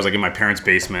like in my parents'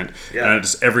 basement, Yeah. and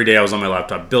just every day I was on my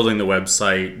laptop building the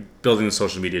website, building the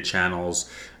social media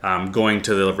channels, going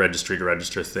to the registry to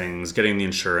register things, getting the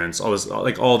insurance, all this,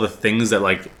 like all the things that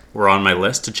like were on my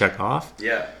list to check off.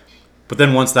 Yeah. But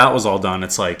then once that was all done,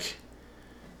 it's like,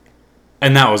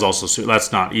 and that was also,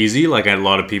 that's not easy. Like a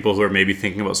lot of people who are maybe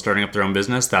thinking about starting up their own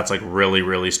business, that's like really,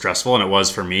 really stressful. And it was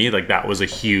for me, like that was a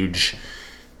huge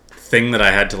thing that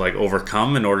I had to like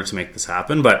overcome in order to make this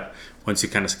happen. But once you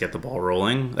kind of get the ball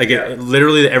rolling, like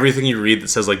literally everything you read that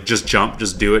says like, just jump,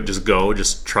 just do it, just go,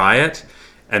 just try it.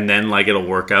 And then like, it'll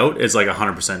work out. It's like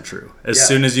 100% true. As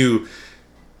soon as you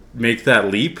make that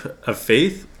leap of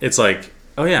faith, it's like,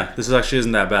 oh yeah, this actually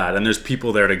isn't that bad, and there's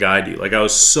people there to guide you. Like I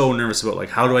was so nervous about like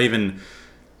how do I even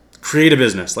create a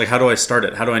business? Like how do I start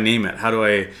it? How do I name it? How do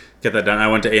I get that done? I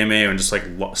went to AMA and just like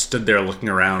stood there looking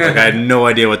around. Like I had no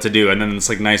idea what to do. And then this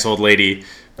like nice old lady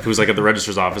who was like at the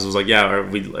registrar's office was like, yeah, or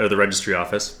the registry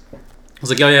office. I was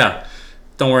like, oh yeah,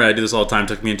 don't worry, I do this all the time.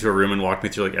 Took me into a room and walked me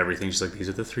through like everything. She's like, these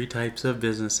are the 3 types of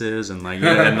businesses, and like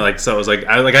and like so it was like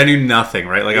I knew nothing,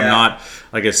 right? Like I'm not,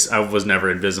 I guess I was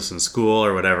never in business in school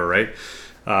or whatever, right?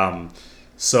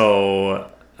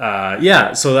 So that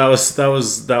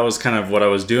was kind of what I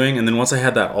was doing. And then once I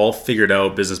had that all figured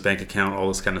out, business bank account, all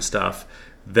this kind of stuff,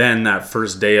 then that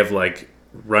first day of like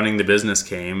running the business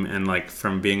came, and like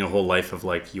from being a whole life of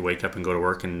like you wake up and go to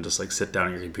work and just like sit down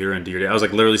at your computer and do your day. I was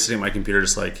like literally sitting at my computer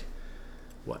just like,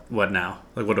 what now?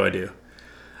 Like what do I do?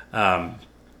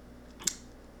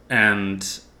 And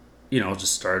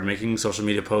just started making social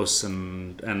media posts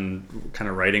and kind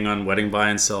of writing on wedding buy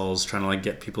and sells, trying to like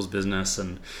get people's business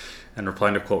and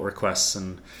replying to quote requests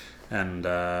and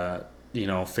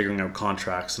figuring out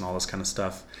contracts and all this kind of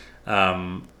stuff.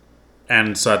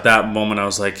 And so at that moment I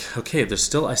was like, okay, I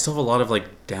still have a lot of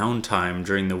like downtime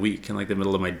during the week in like the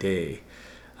middle of my day.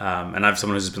 And I'm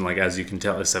someone who's been like, as you can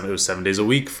tell, it was 7 days a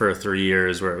week for 3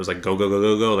 years where it was like go, go, go,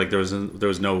 go, go. Like there was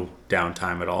no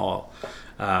downtime at all.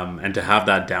 And to have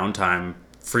that downtime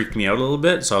freaked me out a little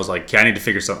bit. So I was like, okay, I need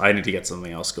to get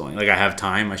something else going. Like I have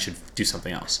time, I should do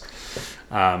something else.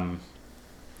 And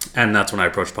that's when I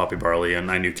approached Poppy Barley,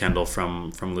 and I knew Kendall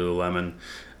from Lululemon.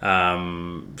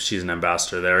 She's an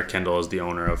ambassador there. Kendall is the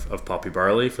owner of Poppy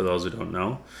Barley, for those who don't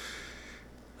know.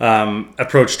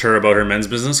 Approached her about her men's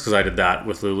business because I did that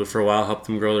with Lulu for a while, helped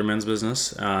them grow their men's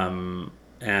business. And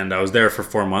I was there for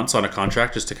 4 months on a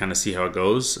contract just to kind of see how it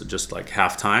goes, just like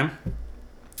half time.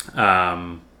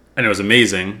 And it was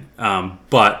amazing.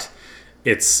 But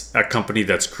it's a company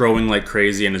that's growing like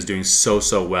crazy and is doing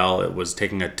so well. It was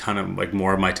taking a ton of like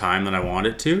more of my time than I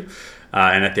wanted to.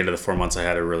 And at the end of the 4 months, I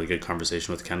had a really good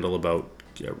conversation with Kendall about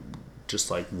just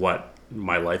like what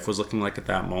my life was looking like at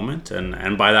that moment.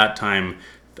 And by that time,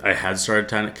 I had started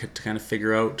to kind of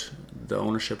figure out the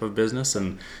ownership of business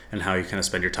and how you kind of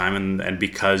spend your time. And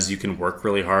because you can work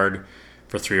really hard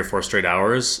for 3 or 4 straight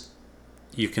hours,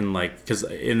 you can because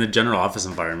in the general office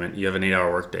environment, you have an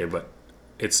 8-hour workday, but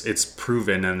it's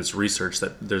proven and it's researched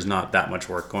that there's not that much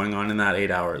work going on in that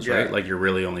 8 hours, right? Like you're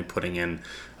really only putting in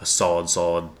a solid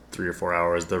 3 or 4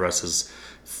 hours. The rest is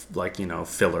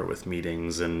filler with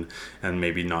meetings and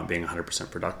maybe not being 100%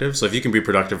 productive. So if you can be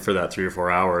productive for that 3 or 4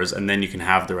 hours, and then you can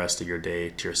have the rest of your day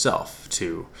to yourself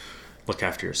to look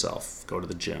after yourself, go to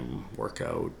the gym, work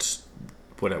out,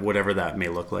 whatever that may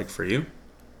look like for you.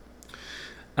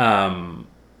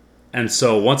 And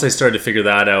so once I started to figure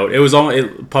that out, it was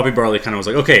Poppy Barley kind of was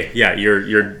like, okay, yeah,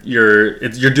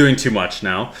 you're doing too much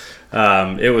now.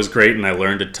 It was great, and I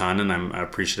learned a ton, and I'm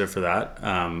appreciative for that.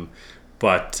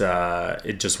 But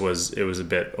it was a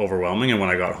bit overwhelming. And when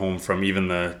I got home from even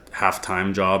the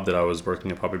half-time job that I was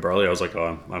working at Poppy Barley, I was like,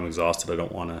 oh, I'm exhausted. I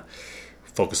don't want to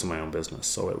focus on my own business.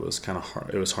 So it was kind of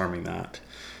it was harming that.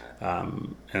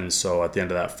 And so at the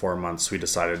end of that 4 months, we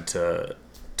decided to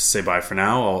say bye for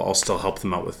now. I'll still help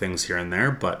them out with things here and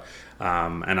there, but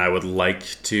and I would like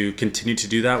to continue to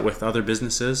do that with other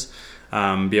businesses.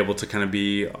 Be able to kind of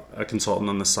be a consultant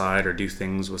on the side or do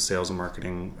things with sales and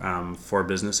marketing for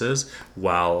businesses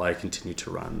while I continue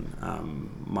to run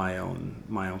my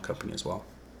own company as well.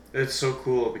 It's so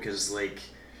cool because like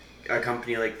a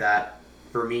company like that,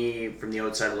 for me, from the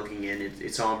outside looking in,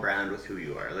 it's on brand with who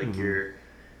you are. Like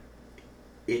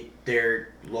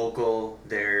they're local,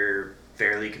 they're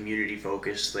fairly community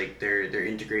focused. Like they're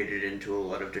integrated into a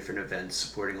lot of different events,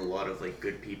 supporting a lot of like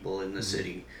good people in the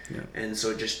city. Yeah. And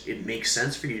so it makes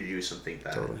sense for you to do something like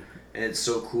that. Totally. and it's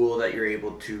so cool that you're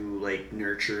able to like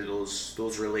nurture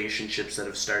those relationships that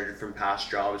have started from past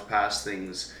jobs, past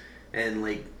things, and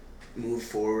like move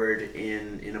forward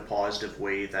in a positive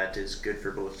way that is good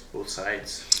for both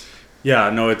sides. Yeah,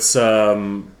 no, it's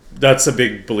that's a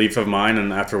big belief of mine,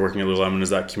 and after working at Lululemon is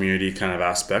that community kind of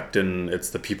aspect, and it's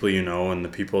the people you know and the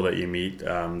people that you meet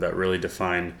that really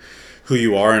define who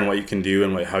you are and what you can do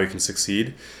and how you can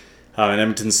succeed. And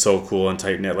Edmonton's so cool and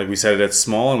tight knit. Like we said, it's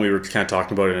small, and we were kind of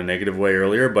talking about it in a negative way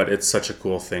earlier, but it's such a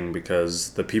cool thing because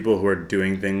the people who are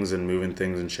doing things and moving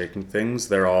things and shaking things,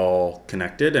 they're all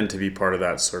connected, and to be part of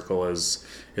that circle is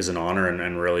an honor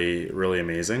and really, really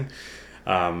amazing.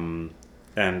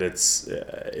 And it's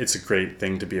a great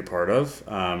thing to be a part of.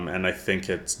 And I think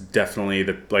it's definitely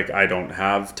I don't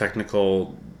have a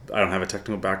technical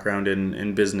background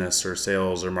in business or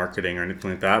sales or marketing or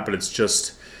anything like that, but it's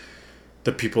just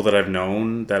the people that I've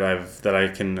known that I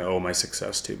can owe my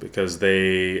success to, because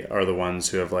they are the ones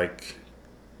who have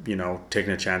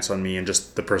taken a chance on me and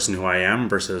just the person who I am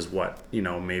versus what,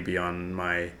 maybe on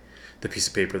the piece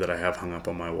of paper that I have hung up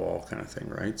on my wall kind of thing.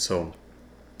 Right. So,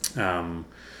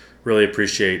 really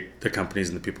appreciate the companies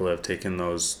and the people that have taken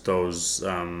those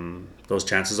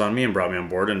chances on me and brought me on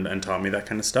board and taught me that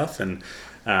kind of stuff. And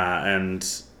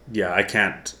yeah, I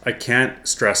can't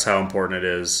stress how important it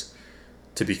is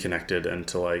to be connected and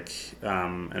to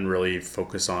and really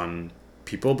focus on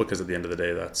people, because at the end of the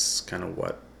day, that's kind of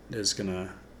what is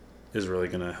really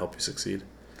gonna help you succeed.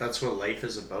 That's what life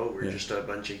is about. We're just a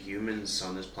bunch of humans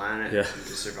on this planet. Yeah. And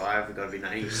to survive, we gotta be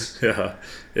nice. Yeah,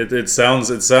 it sounds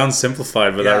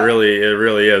simplified, but it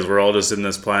really is. We're all just in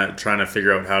this planet trying to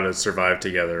figure out how to survive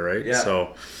together, right? Yeah.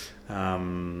 So,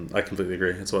 I completely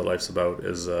agree. It's what life's about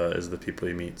is the people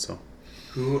you meet. So,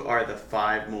 who are the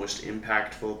 5 most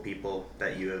impactful people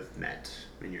that you have met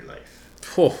in your life?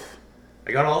 whew,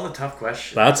 I got all the tough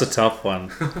questions. that's a tough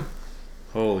one.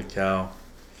 Holy cow.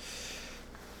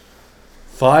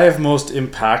 5 most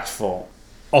impactful.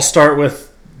 I'll start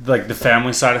with the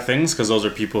family side of things, because those are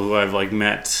people who I've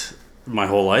met my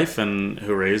whole life and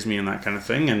who raised me and that kind of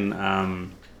thing. And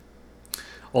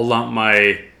I'll lump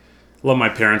my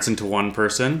parents into one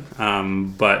person,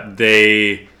 but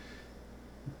they're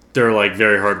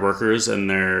very hard workers, and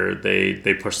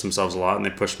they push themselves a lot, and they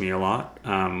push me a lot,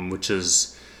 which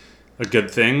is a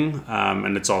good thing.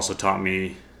 And it's also taught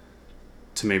me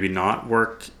to maybe not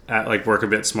work a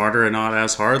bit smarter and not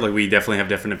as hard. We definitely have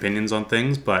different opinions on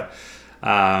things, but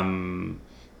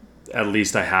at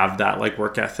least I have that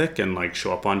work ethic and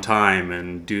show up on time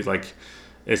and do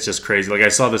it's just crazy. I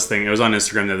saw this thing, it was on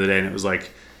Instagram the other day, and it was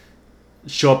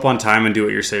show up on time and do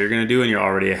what you say you're going to do, and you're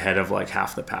already ahead of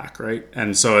half the pack, right?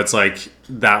 And so it's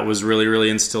that was really, really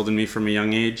instilled in me from a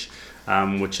young age,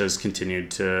 which has continued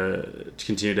to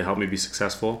help me be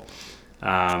successful.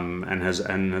 And has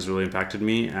really impacted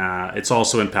me. It's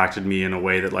also impacted me in a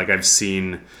way that I've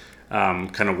seen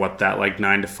kind of what that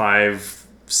 9 to 5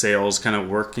 sales kind of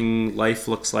working life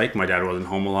looks like. My dad wasn't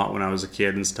home a lot when I was a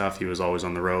kid and stuff. He was always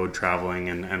on the road traveling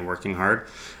and working hard.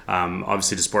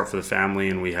 Obviously to support for the family,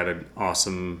 and we had an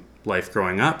awesome life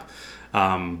growing up.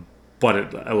 But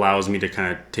it allows me to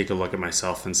kind of take a look at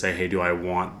myself and say, hey, do I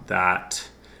want that?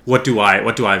 What do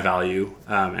I value?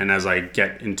 And as I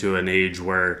get into an age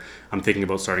where I'm thinking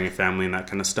about starting a family and that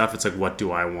kind of stuff, it's what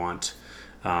do I want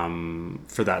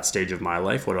for that stage of my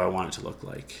life? What do I want it to look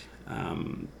like?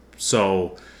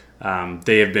 So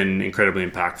they have been incredibly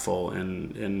impactful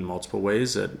in multiple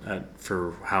ways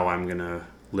for how I'm going to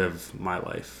live my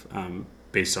life.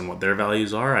 Based on what their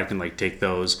values are, I can take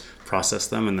those, process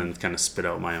them, and then kind of spit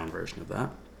out my own version of that.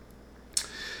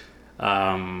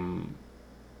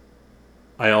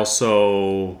 I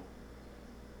also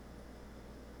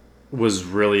was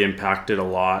really impacted a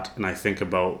lot, and I think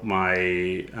about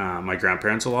my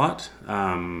grandparents a lot.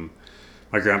 My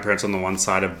grandparents on the one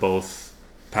side have both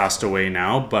passed away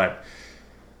now, but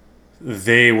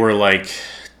they were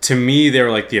to me, they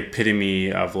were the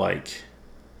epitome of love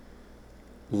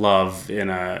in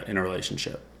a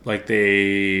relationship.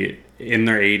 They in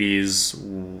their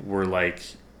 80s were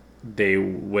they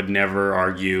would never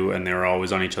argue, and they were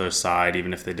always on each other's side,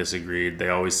 even if they disagreed. They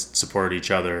always supported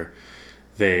each other.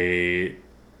 They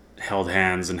held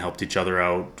hands and helped each other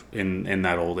out in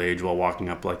that old age while walking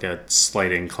up a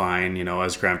slight incline,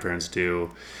 as grandparents do.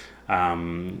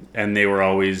 And they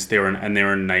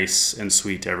were nice and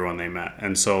sweet to everyone they met.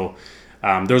 And so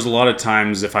there was a lot of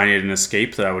times if I needed an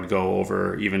escape that I would go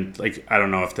over, even I don't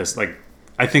know if this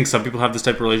I think some people have this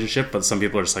type of relationship, but some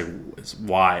people are just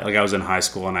why? I was in high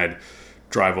school and I'd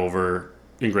drive over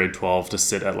in grade 12 to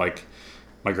sit at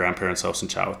my grandparents' house and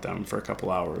chat with them for a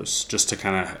couple hours, just to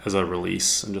kind of as a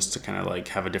release and just to kind of like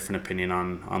have a different opinion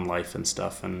on life and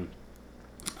stuff. And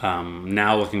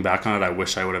now looking back on it, I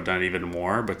wish I would have done it even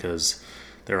more, because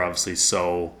they're obviously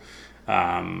so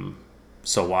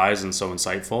wise and so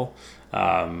insightful,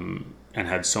 and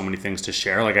had so many things to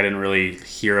share. Like I didn't really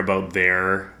hear about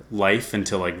their life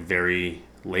until like very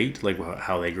late, like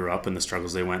how they grew up and the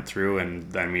struggles they went through.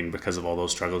 And I mean, because of all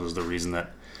those struggles is the reason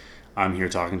that I'm here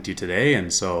talking to you today.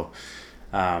 And so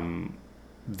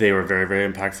they were very,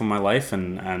 very impactful in my life,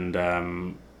 and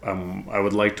I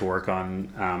would like to work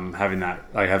on having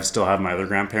that. Still have my other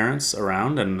grandparents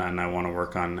around, and I want to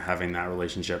work on having that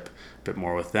relationship a bit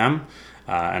more with them.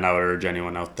 And I would urge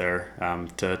anyone out there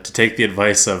to take the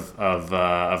advice of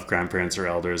grandparents or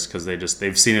elders, because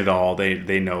they've seen it all.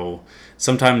 They know.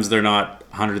 Sometimes they're not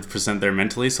 100% there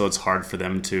mentally, so it's hard for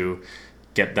them to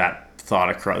get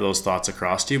those thoughts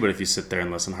across to you. But if you sit there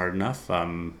and listen hard enough,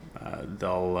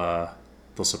 they'll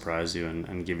surprise you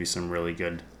and give you some really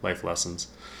good life lessons.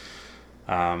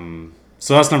 So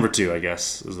that's number 2, I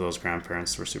guess, is those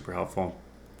grandparents were super helpful.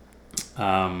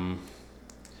 I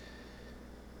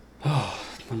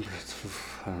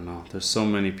don't know. There's so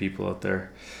many people out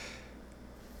there.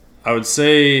 I would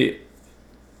say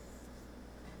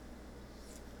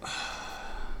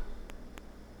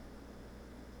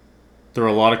there were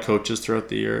a lot of coaches throughout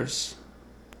the years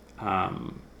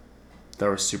that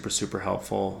were super, super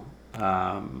helpful.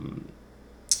 I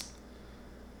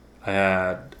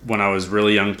had, when I was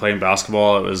really young playing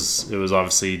basketball, it was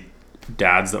obviously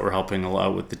dads that were helping a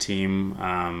lot with the team.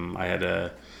 I had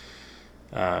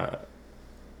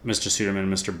Mr. Suderman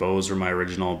and Mr. Bose were my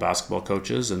original basketball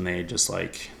coaches, and they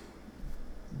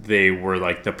were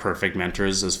like the perfect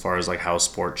mentors as far as like how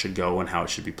sport should go and how it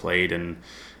should be played, and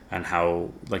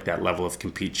how like that level of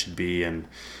compete should be, and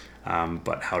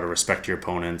but how to respect your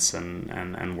opponents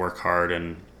and work hard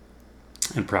and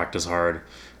practice hard,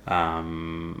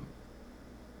 and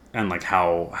like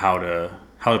how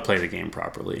to play the game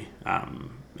properly,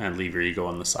 and leave your ego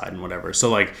on the side and whatever. So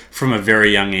like from a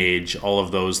very young age, all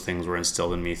of those things were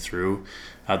instilled in me through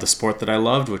the sport that I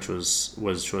loved, which was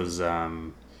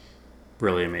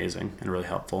really amazing and really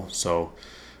helpful. So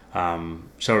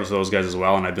shout out to those guys as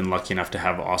well. And I've been lucky enough to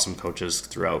have awesome coaches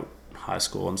throughout high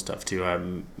school and stuff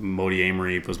too. Modi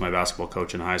Amory was my basketball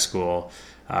coach in high school.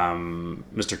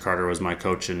 Mr. Carter was my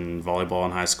coach in volleyball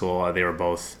in high school. They were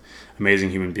both amazing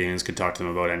human beings, could talk to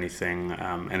them about anything,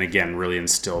 and again, really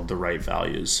instilled the right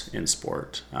values in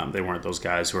sport. They weren't those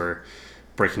guys who are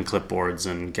breaking clipboards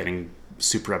and getting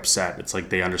super upset. It's like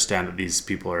they understand that these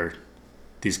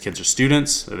kids are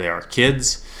students, they are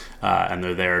kids, and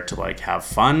they're there to like have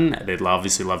fun. They'd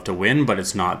obviously love to win, but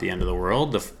it's not the end of the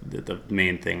world. The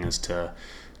main thing is to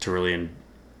really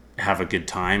have a good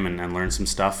time and learn some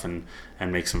stuff and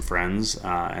make some friends,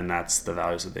 and that's the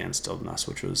values that they instilled in us,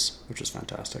 which was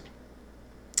fantastic.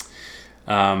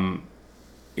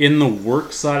 In the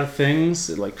work side of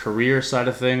things, like career side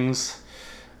of things,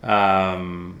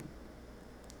 I've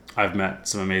met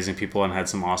some amazing people and had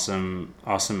some awesome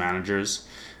managers.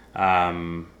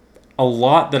 A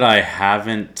lot that I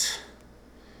haven't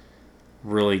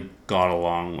really got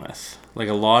along with. Like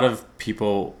a lot of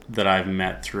people that I've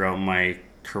met throughout my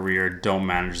career don't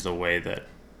manage the way that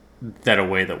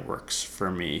works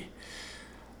for me.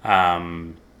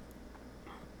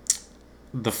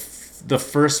 The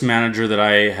first manager that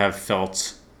I have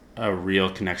felt a real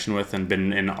connection with and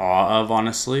been in awe of,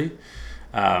 honestly,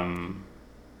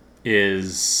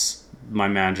 is my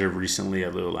manager recently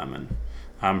at Lululemon.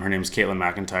 Her name's Caitlin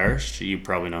McIntyre. You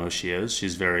probably know who she is.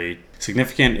 She's very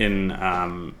significant in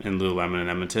Lululemon in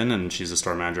Edmonton, and she's the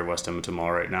store manager of West Edmonton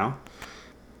Mall right now.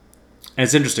 And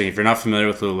it's interesting, if you're not familiar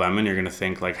with Lululemon, you're going to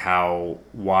think like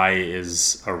why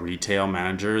is a retail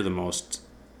manager the most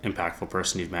impactful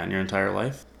person you've met in your entire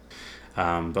life?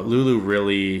 But Lulu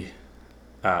really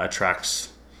attracts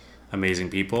amazing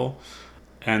people.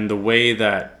 And the way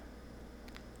that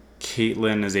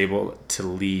Caitlin is able to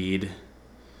lead,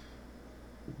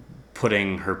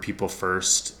 putting her people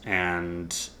first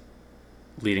and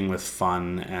leading with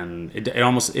fun, and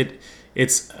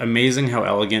it's amazing how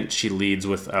elegant she leads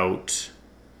without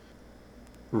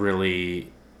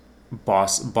really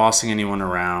bossing anyone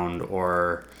around,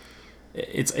 or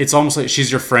it's almost like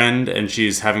she's your friend and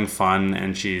she's having fun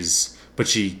but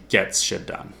she gets shit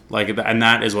done. Like, and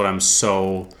that is what I'm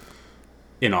so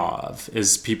in awe of,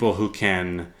 is people who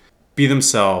can be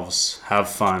themselves, have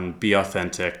fun, be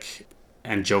authentic,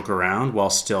 and joke around while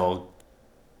still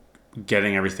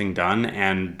getting everything done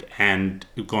and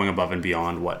going above and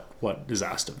beyond what is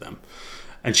asked of them.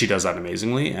 And she does that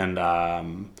amazingly. And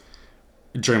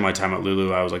during my time at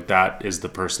Lulu, I was like, that is the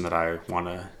person that I want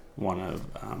to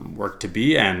work to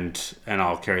be, and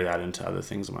I'll carry that into other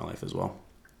things in my life as well.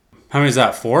 How many is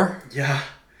that? 4? Yeah.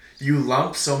 You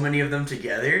lump so many of them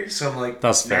together, so I'm like,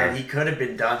 That's fair. man, he could have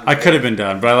been done. I could have been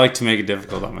done, but I like to make it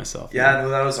difficult on myself. Yeah, no,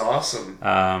 that was awesome.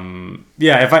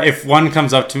 Yeah, if one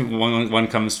comes to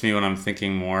me when I'm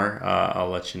thinking more, I'll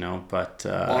let you know. But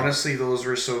honestly, those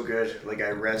were so good. Like,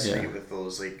 I resonate Yeah. with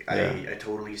those. Like, Yeah. I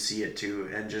totally see it too.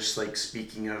 And just like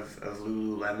speaking of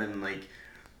Lululemon, like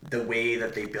the way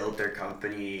that they built their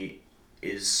company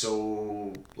is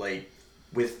so like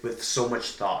with so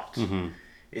much thought. Mm-hmm.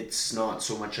 It's not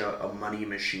so much a money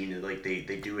machine. Like they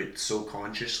do it so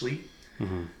consciously.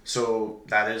 Mm-hmm. So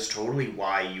that is totally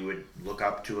why you would look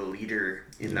up to a leader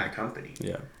in that company.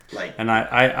 Yeah. Like, And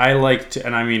I like to,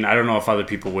 and I mean, I don't know if other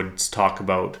people would talk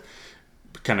about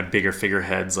kind of bigger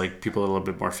figureheads, like people a little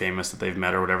bit more famous that they've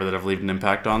met or whatever that have left an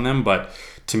impact on them. But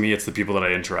to me, it's the people that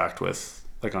I interact with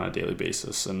like on a daily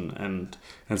basis and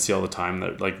see all the time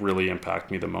that like really impact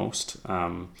me the most.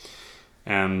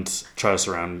 And try to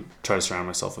surround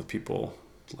myself with people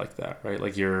like that, right?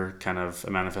 Like you're kind of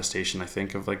a manifestation, I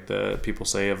think, of like the people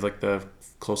say of like the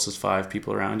closest 5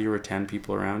 people around you or 10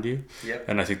 people around you. Yep.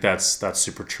 And I think that's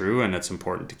super true, and it's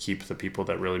important to keep the people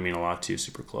that really mean a lot to you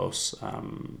super close.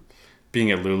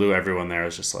 Being at Lulu, everyone there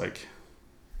is just like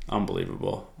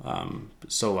unbelievable,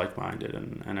 so like-minded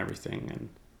and everything. And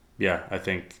yeah, I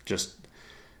think just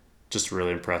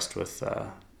really impressed with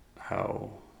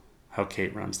how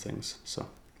Kate runs things. So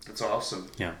that's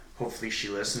awesome. yeah. Hopefully she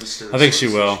listens to this. I think she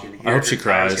so will. can hear I hope her she thighs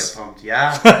cries. get pumped.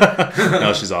 Yeah.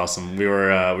 No, she's awesome. We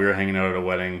were hanging out at a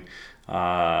wedding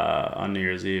on New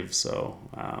Year's Eve. So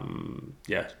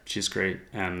yeah, she's great.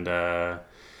 And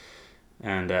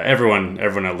everyone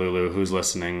at Lulu who's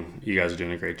listening, you guys are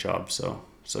doing a great job. So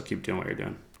keep doing what you're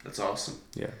doing. That's awesome.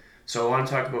 Yeah. So I want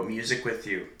to talk about music with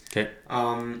you. Okay.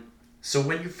 So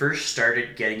when you first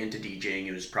started getting into DJing,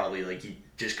 it was probably like you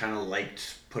just kind of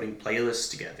liked putting playlists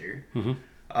together. Mm-hmm.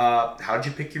 How'd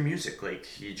you pick your music?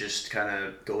 Like, you just kind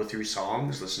of go through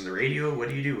songs, listen to the radio? What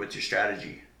do you do? What's your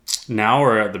strategy? Now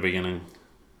or at the beginning?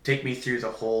 Take me through the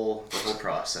whole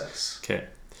process. Okay.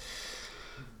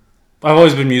 I've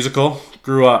always been musical.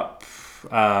 Grew up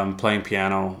playing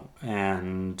piano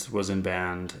and was in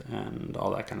band and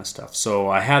all that kind of stuff. So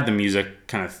I had the music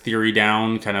kind of theory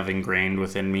down, kind of ingrained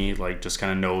within me, like just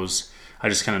kind of I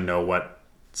just kind of know what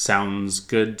sounds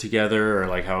good together or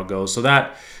like how it goes. So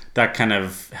that kind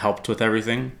of helped with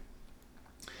everything.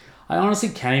 I honestly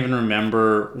can't even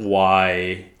remember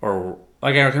why, or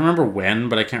like I can remember when,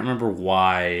 but I can't remember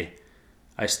why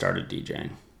I started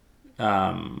DJing,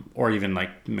 or even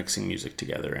like mixing music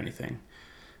together or anything.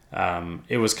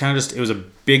 It was kind of it was a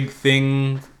big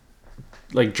thing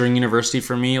like during university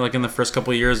for me, like in the first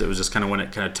couple of years. It was just kind of when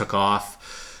it kind of took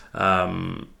off.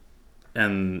 And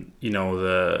you know,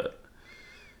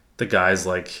 the guys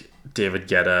like David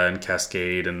Guetta and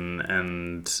Cascade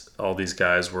and all these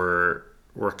guys were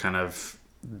kind of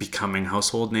becoming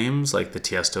household names, like the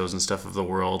Tiestos and stuff of the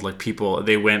world. Like people,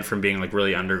 they went from being like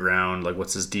really underground, like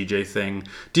what's this DJ thing?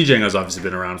 DJing has obviously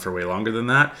been around for way longer than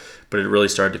that, but it really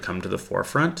started to come to the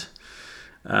forefront.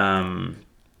 And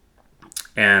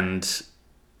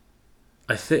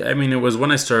I mean, it was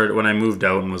when I moved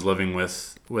out and was living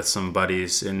with some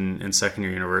buddies in second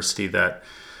year university that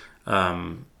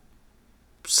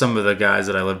some of the guys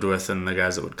that I lived with and the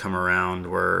guys that would come around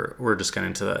were just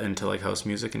kind of into like house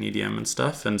music and EDM and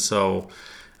stuff. And so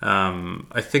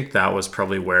I think that was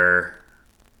probably where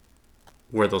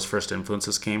those first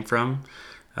influences came from.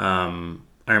 I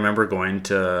remember going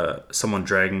to someone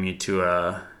dragging me to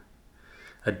a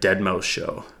deadmau5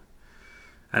 show.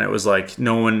 And it was like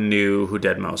no one knew who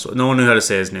deadmau5 was. No one knew how to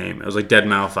say his name. It was like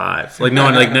deadmau5. Like no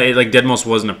one like deadmau5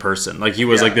 wasn't a person. Like he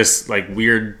was like this like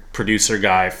weird producer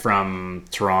guy from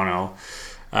Toronto,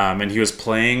 and he was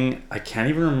playing. I can't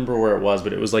even remember where it was,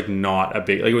 but it was like not a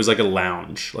big. Like it was like a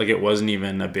lounge. Like it wasn't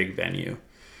even a big venue.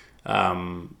 It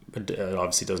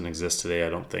obviously doesn't exist today, I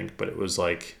don't think. But it was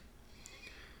like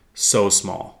so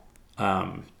small.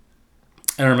 And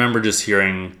I remember just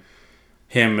hearing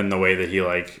him and the way that he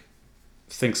like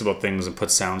thinks about things and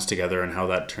puts sounds together and how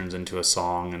that turns into a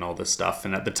song and all this stuff.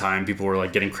 And at the time people were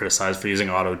like getting criticized for using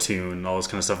auto-tune and all this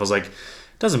kind of stuff. I was like,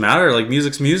 it doesn't matter, like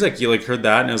music's music. You like heard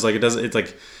that and it was like, it's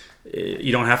like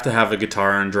you don't have to have a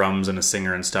guitar and drums and a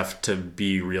singer and stuff to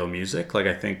be real music. Like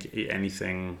I think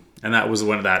anything, and that was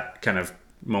one of that kind of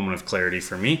moment of clarity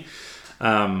for me.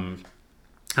 And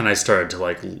I started to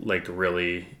like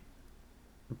really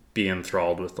be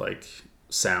enthralled with like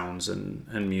sounds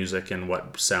and music and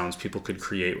what sounds people could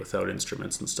create without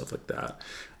instruments and stuff like that.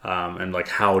 And like,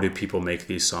 how do people make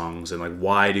these songs, and like,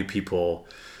 why do people,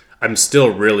 I'm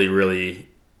still really, really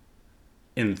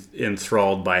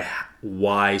enthralled by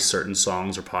why certain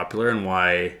songs are popular and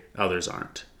why others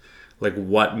aren't. Like,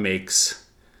 what makes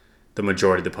the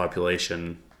majority of the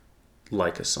population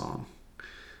like a song?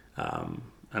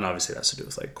 And obviously it has to do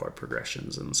with like chord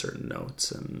progressions and certain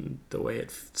notes and the way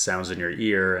it sounds in your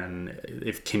ear, and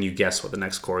if can you guess what the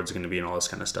next chord is going to be and all this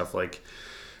kind of stuff. Like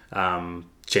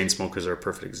Chainsmokers are a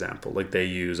perfect example. Like, they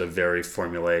use a very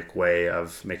formulaic way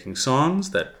of making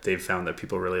songs that they've found that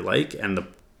people really like, and the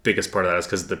biggest part of that is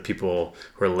because the people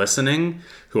who are listening,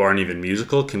 who aren't even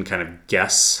musical, can kind of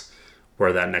guess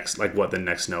where that next, like what the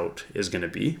next note is going to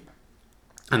be,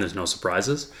 and there's no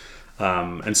surprises.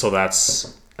 And so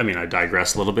that's, I mean, I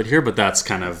digress a little bit here, but that's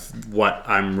kind of what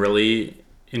I'm really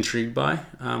intrigued by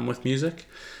with music.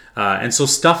 And so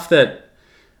stuff that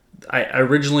I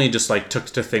originally just like took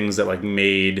to things that like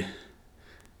made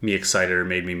me excited or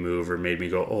made me move or made me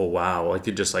go, oh wow, like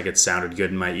it just like it sounded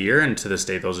good in my ear. And to this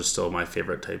day, those are still my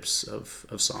favorite types of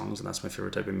songs, and that's my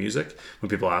favorite type of music. When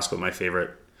people ask what my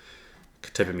favorite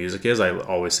type of music is, I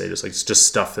always say just like, it's just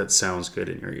stuff that sounds good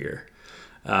in your ear.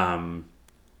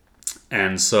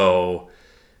 And so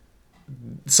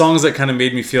songs that kind of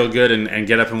made me feel good and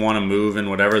get up and want to move and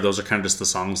whatever, those are kind of just the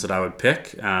songs that I would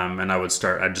pick. And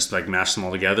I'd just like mash them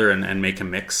all together and make a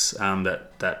mix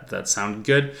that sounded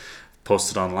good,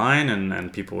 post it online,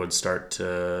 and people would start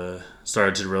to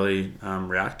really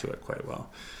react to it quite well.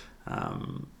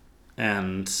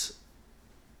 And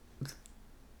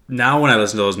now when I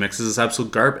listen to those mixes, it's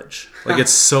absolute garbage. Like,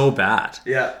 it's so bad.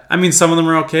 Yeah. I mean, some of them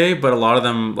are okay, but a lot of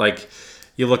them, like,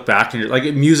 you look back and you're like,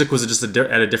 music was just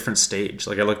at a different stage.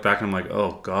 Like, I look back and I'm like,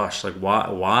 oh gosh, like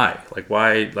why?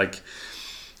 Like,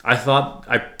 I thought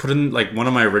I put in like one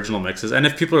of my original mixes, and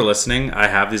if people are listening, I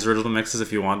have these original mixes.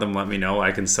 If you want them, let me know.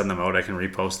 I can send them out. I can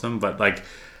repost them. But like,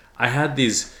 I had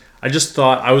these, I just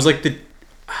thought,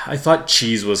 I thought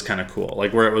Cheese was kind of cool.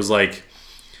 Like, where it was like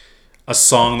a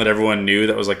song that everyone knew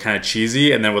that was like kind of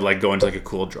cheesy and then would like go into like a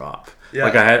cool drop. Yeah.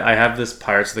 Like, I have this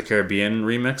Pirates of the Caribbean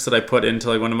remix that I put into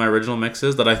like one of my original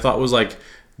mixes that I thought was like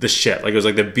the shit. Like, it was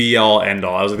like the be all end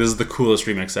all. I was like, this is the coolest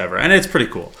remix ever, and it's pretty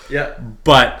cool. Yeah.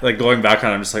 But like, going back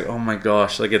on it, I'm just like, oh my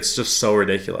gosh, like, it's just so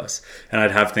ridiculous. And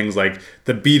I'd have things like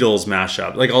the Beatles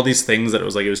mashup, like all these things that it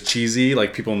was cheesy,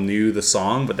 like people knew the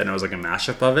song, but then it was like a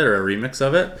mashup of it or a remix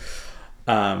of it.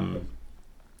 And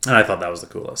I thought that was the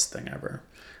coolest thing ever.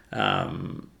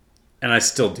 And I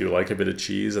still do like a bit of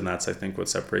cheese, and that's, I think, what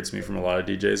separates me from a lot of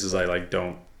DJs is I like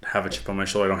don't have a chip on my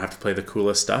shoulder. I don't have to play the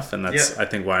coolest stuff, and that's I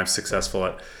think why I'm successful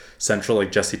at Central.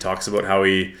 Like, Jesse talks about how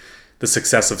the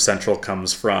success of Central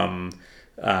comes from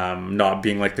not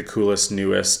being like the coolest,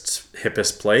 newest,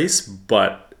 hippest place,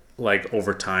 but like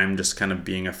over time just kind of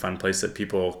being a fun place that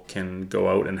people can go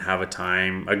out and have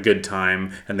a good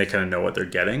time, and they kind of know what they're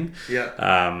getting.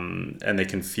 And they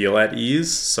can feel at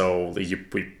ease. So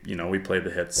we play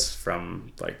the hits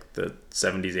from like the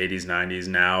 70s, 80s, 90s.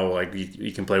 Now like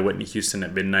you can play Whitney Houston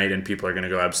at midnight and people are going to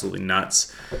go absolutely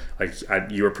nuts. Like,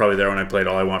 you were probably there when I played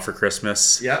All I Want for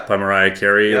Christmas by Mariah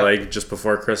Carey like just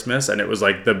before Christmas, and it was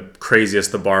like the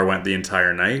craziest the bar went the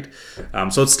entire night.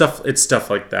 So it's stuff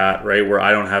like that, right, where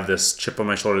I don't have this chip on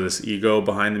my shoulder, this ego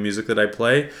behind the music that I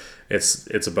play.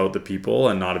 It's about the people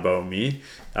and not about me.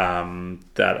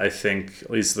 That I think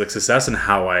leads to the success and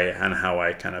how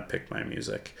I kind of pick my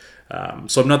music.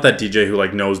 So I'm not that DJ who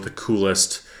like knows the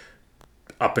coolest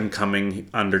up and coming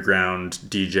underground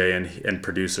DJ and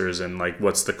producers and like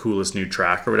what's the coolest new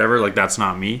track or whatever. Like, that's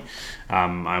not me.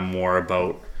 I'm more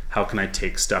about how can I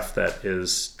take stuff that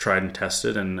is tried and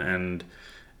tested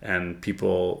and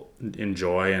people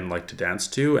enjoy and like to dance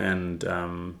to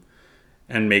and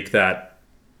make that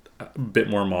a bit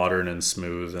more modern and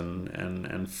smooth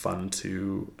and fun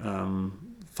to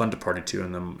party to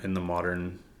in the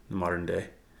modern day.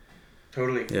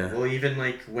 Totally. Yeah. Well, even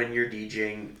like when you're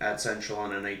DJing at Central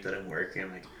on a night that I'm working,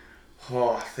 I'm like,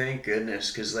 oh, thank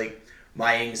goodness, because like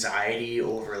my anxiety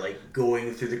over like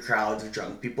going through the crowds of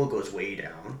drunk people goes way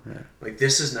down. Yeah. Like,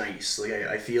 this is nice. Like,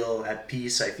 I feel at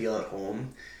peace. I feel at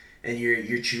home. And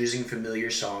you're choosing familiar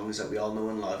songs that we all know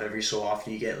and love. Every so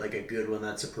often you get like a good one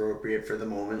that's appropriate for the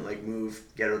moment, like Move,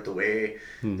 Get Out the Way.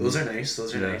 Mm-hmm. Those are nice.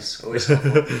 Nice. Always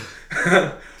helpful.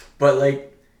 But like,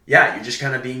 yeah, you're just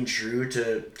kind of being true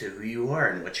to who you are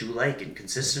and what you like and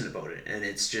consistent about it. And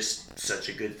it's just such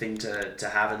a good thing to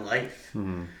have in life.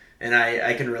 Mm-hmm. And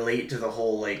I can relate to the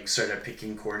whole like sort of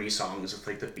picking corny songs with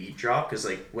like the beat drop. Because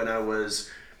like when I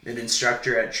was an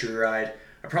instructor at True Ride,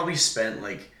 I probably spent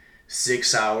like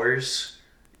 6 hours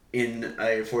in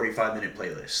a 45-minute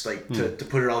playlist, like to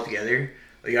put it all together.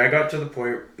 Like I got to the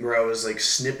point where I was like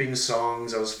snipping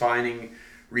songs. I was finding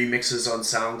remixes on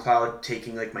SoundCloud,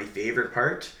 taking like my favorite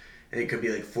part, and it could be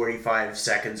like 45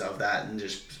 seconds of that, and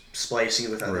just splicing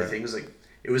it with other things. Like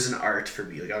it was an art for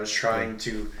me. Like I was trying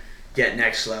to get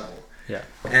next level. Yeah.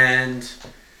 And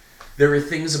there were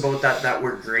things about that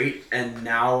were great, and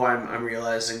now I'm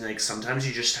realizing like sometimes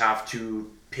you just have to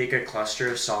pick a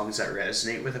cluster of songs that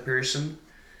resonate with a person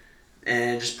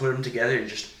and just put them together and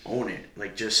just own it.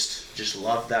 Like just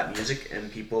love that music,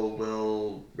 and people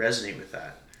will resonate with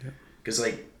that. Because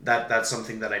like that's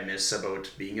something that I miss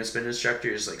about being a spin instructor,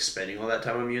 is like spending all that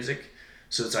time on music.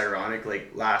 So it's ironic,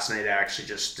 like last night I actually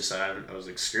just decided, I was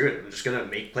like, screw it, I'm just gonna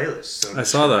make playlists. So I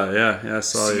saw that, yeah, I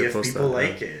saw see you if post people that.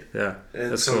 like it. Yeah,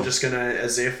 And that's so cool. I'm just gonna,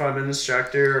 as if I'm an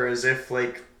instructor, or as if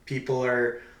like people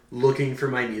are looking for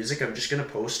my music, I'm just gonna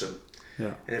post them.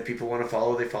 Yeah. And if people want to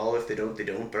follow, they follow. If they don't, they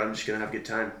don't. But I'm just gonna have a good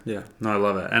time. Yeah, no, I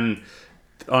love it. And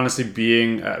honestly,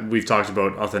 we've talked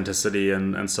about authenticity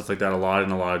and stuff like that a lot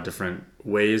in a lot of different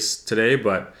ways today,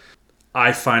 but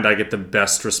I find I get the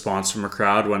best response from a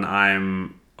crowd when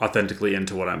I'm authentically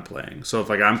into what I'm playing. So if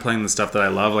like I'm playing the stuff that I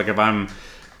love, like if I'm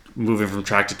moving from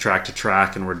track to track to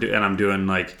track, and I'm doing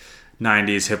like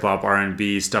 90s hip hop,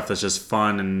 R&B stuff that's just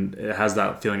fun, and it has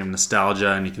that feeling of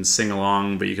nostalgia, and you can sing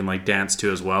along, but you can like dance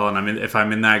to as well. And if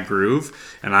I'm in that groove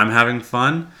and I'm having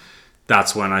fun,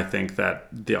 that's when I think that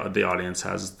the audience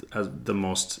has the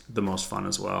most fun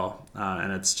as well.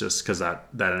 And it's just because that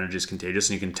energy is contagious,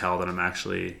 and you can tell that I'm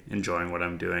actually enjoying what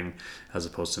I'm doing, as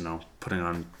opposed to putting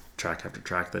on track after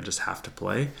track that just have to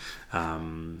play.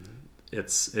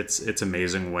 It's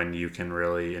amazing when you can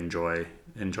really enjoy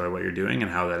what you're doing,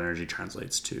 and how that energy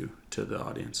translates to the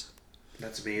audience.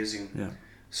 That's amazing. Yeah.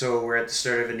 So we're at the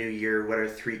start of a new year. What are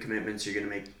 3 commitments you're gonna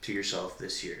make to yourself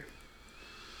this year?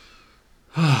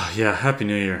 Yeah, Happy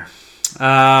New Year.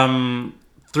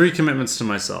 3 commitments to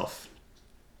myself.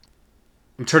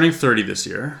 I'm turning 30 this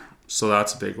year, so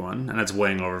that's a big one, and it's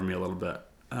weighing over me a little bit.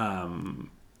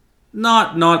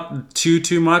 Not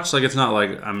too much. Like, it's not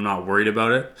like I'm not worried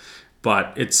about it,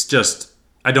 but it's just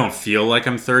I don't feel like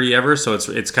I'm 30 ever, so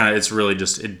it's really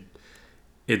just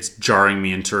it's jarring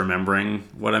me into remembering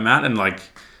what I'm at, and like,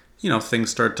 things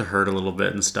start to hurt a little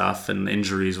bit and stuff, and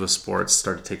injuries with sports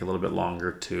start to take a little bit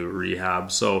longer to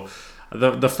rehab. So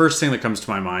the first thing that comes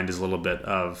to my mind is a little bit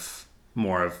of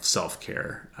more of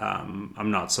self-care.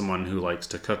 I'm not someone who likes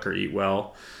to cook or eat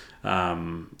well. I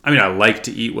like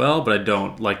to eat well, but I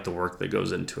don't like the work that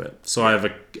goes into it. So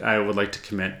I would like to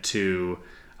commit to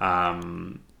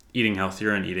eating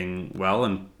healthier and eating well,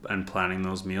 and planning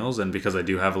those meals. And because I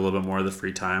do have a little bit more of the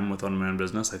free time with owning my own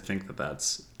business, I think that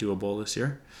that's doable this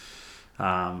year.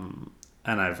 And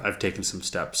I've taken some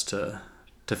steps to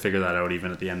figure that out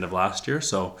even at the end of last year.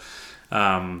 So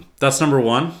that's number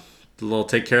 1.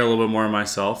 Take care a little bit more of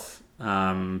myself,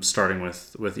 starting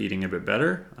with eating a bit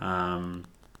better.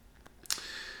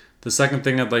 The second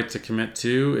thing I'd like to commit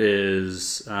to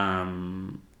is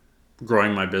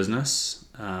growing my business.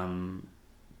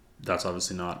 That's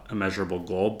obviously not a measurable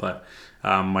goal, but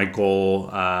my goal,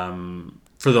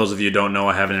 for those of you who don't know,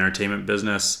 I have an entertainment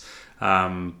business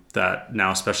that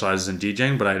now specializes in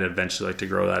DJing, but I'd eventually like to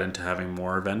grow that into having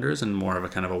more vendors and more of a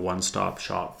kind of a one-stop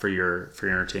shop for your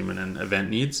entertainment and event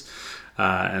needs.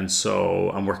 And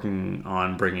so I'm working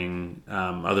on bringing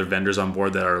other vendors on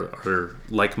board that are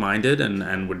like-minded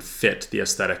and would fit the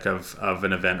aesthetic of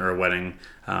an event or a wedding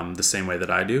the same way that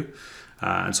I do.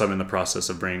 And so I'm in the process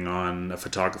of bringing on a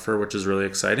photographer, which is really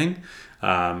exciting.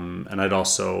 And I'd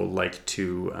also like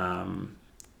to,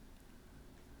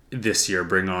 this year,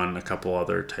 bring on a couple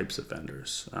other types of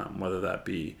vendors, whether that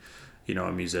be,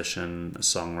 a musician, a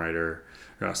songwriter, or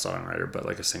not a songwriter, but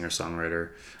like a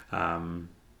singer-songwriter, a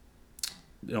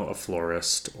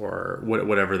florist, or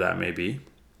whatever that may be.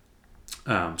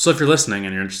 So if you're listening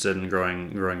and you're interested in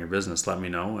growing your business, let me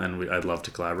know, and I'd love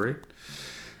to collaborate.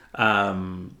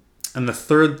 And the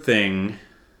third thing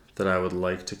that I would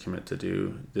like to commit to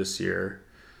do this year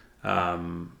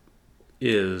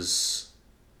is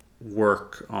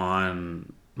work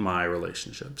on my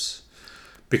relationships.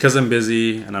 Because I'm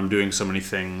busy and I'm doing so many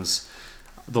things,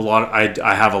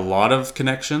 I have a lot of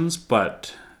connections,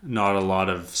 but not a lot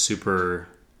of super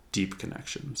deep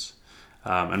connections.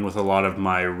 And with a lot of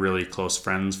my really close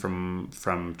friends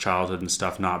from childhood and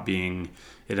stuff not being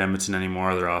in Edmonton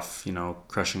anymore, they're off,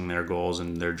 crushing their goals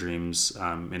and their dreams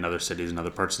in other cities and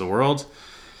other parts of the world.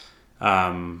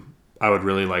 I would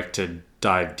really like to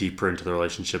dive deeper into the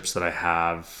relationships that I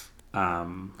have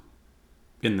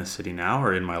in the city now,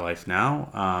 or in my life now.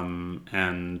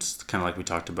 And kind of like we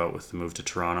talked about with the move to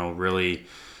Toronto, really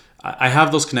I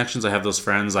have those connections, I have those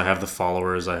friends, I have the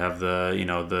followers, I have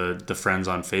the friends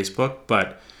on Facebook,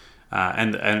 but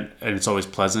and it's always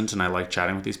pleasant, and I like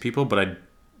chatting with these people, but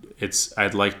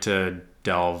I'd like to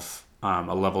delve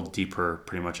a level deeper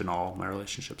pretty much in all my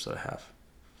relationships that I have.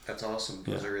 That's awesome.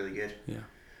 Those are really good. Yeah.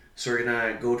 So we're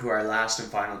going to go to our last and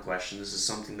final question. This is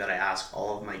something that I ask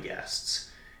all of my guests.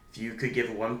 If you could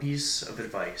give one piece of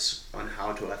advice on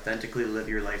how to authentically live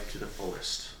your life to the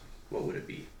fullest, what would it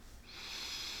be?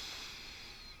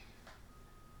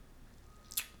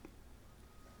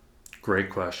 Great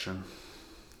question.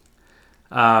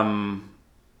 I'm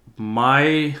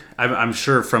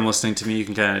sure from listening to me, you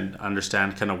can kind of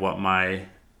understand kind of what my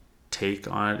take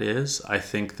on it is. I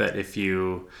think that if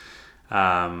you,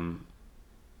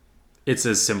 it's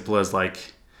as simple as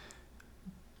like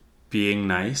being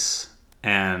nice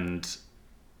and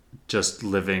just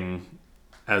living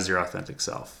as your authentic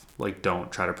self. Like,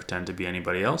 don't try to pretend to be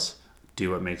anybody else.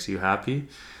 Do what makes you happy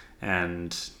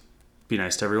and be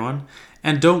nice to everyone.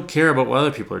 And don't care about what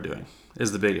other people are doing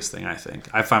is the biggest thing, I think.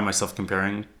 I find myself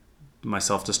comparing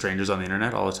myself to strangers on the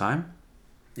internet all the time.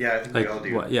 Yeah, I think we all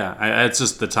do. It's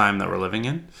just the time that we're living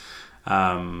in.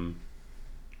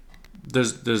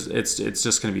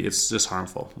 It's just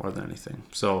harmful more than anything.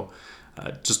 So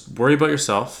just worry about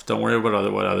yourself. Don't worry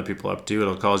about what other people are up to.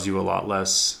 It'll cause you a lot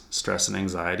less stress and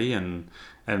anxiety, and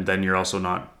then you're also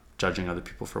not judging other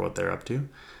people for what they're up to.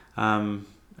 And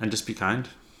just be kind.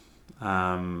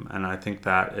 And I think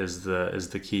that is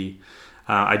the key.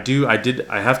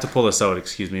 I have to pull this out,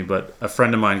 excuse me, but a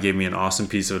friend of mine gave me an awesome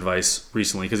piece of advice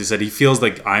recently, because he said he feels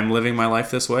like I'm living my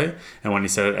life this way, and when he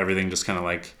said it, everything just kind of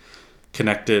like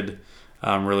connected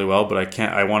really well, but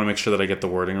I want to make sure that I get the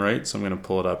wording right, so I'm going to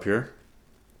pull it up here.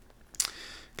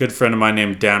 Good friend of mine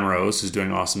named Dan Rose, who's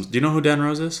doing awesome. Do you know who Dan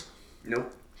Rose is?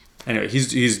 Nope. Anyway,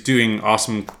 he's doing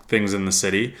awesome things in the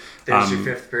city. There's your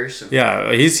fifth person.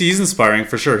 Yeah, he's inspiring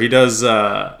for sure. He does.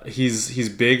 He's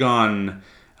big on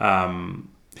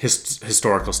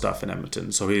historical stuff in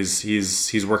Edmonton. So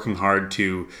he's working hard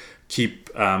to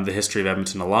keep the history of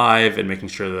Edmonton alive, and making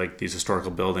sure that like these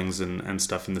historical buildings and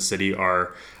stuff in the city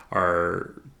are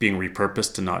being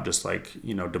repurposed and not just like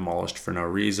demolished for no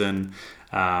reason.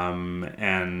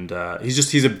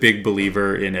 He's a big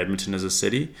believer in Edmonton as a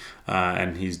city,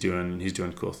 and he's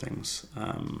doing cool things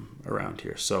around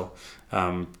here. So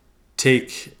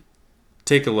take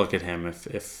a look at him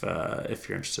if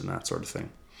you're interested in that sort of thing.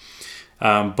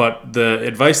 But the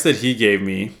advice that he gave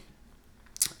me,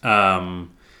 I'll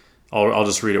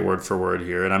just read it word for word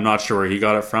here, and I'm not sure where he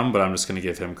got it from, but I'm just going to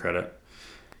give him credit.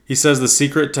 He says the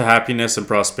secret to happiness and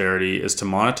prosperity is to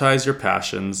monetize your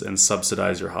passions and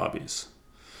subsidize your hobbies.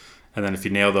 And then if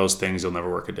you nail those things, you'll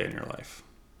never work a day in your life.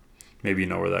 Maybe you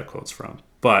know where that quote's from.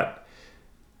 But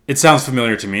it sounds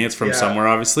familiar to me. It's from somewhere,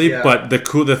 obviously. Yeah. But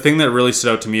the thing that really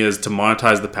stood out to me is to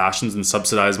monetize the passions and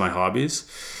subsidize my hobbies.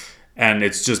 And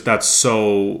it's just that's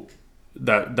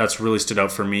really stood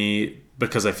out for me,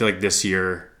 because I feel like this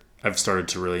year I've started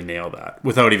to really nail that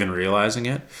without even realizing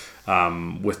it.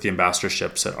 With the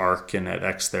ambassadorships at ARC and at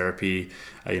X Therapy,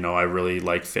 I really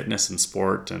like fitness and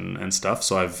sport and stuff.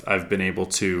 So I've been able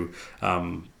to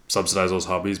subsidize those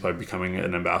hobbies by becoming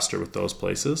an ambassador with those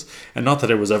places. And not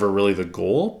that it was ever really the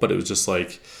goal, but it was just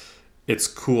like, it's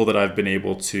cool that I've been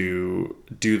able to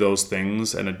do those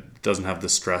things, and it doesn't have the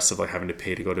stress of like having to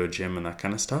pay to go to a gym and that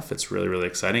kind of stuff. It's really, really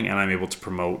exciting, and I'm able to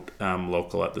promote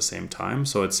local at the same time.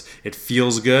 So it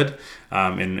feels good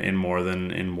in more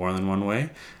than one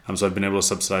way. So I've been able to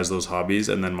subsidize those hobbies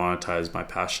and then monetize my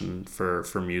passion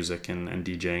for music and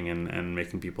DJing and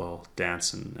making people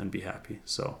dance and be happy.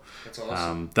 So that's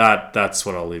awesome. That's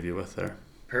what I'll leave you with there.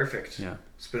 Perfect. Yeah.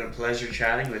 It's been a pleasure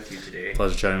chatting with you today.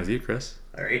 Pleasure chatting with you, Chris.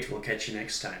 All right, we'll catch you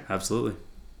next time. Absolutely.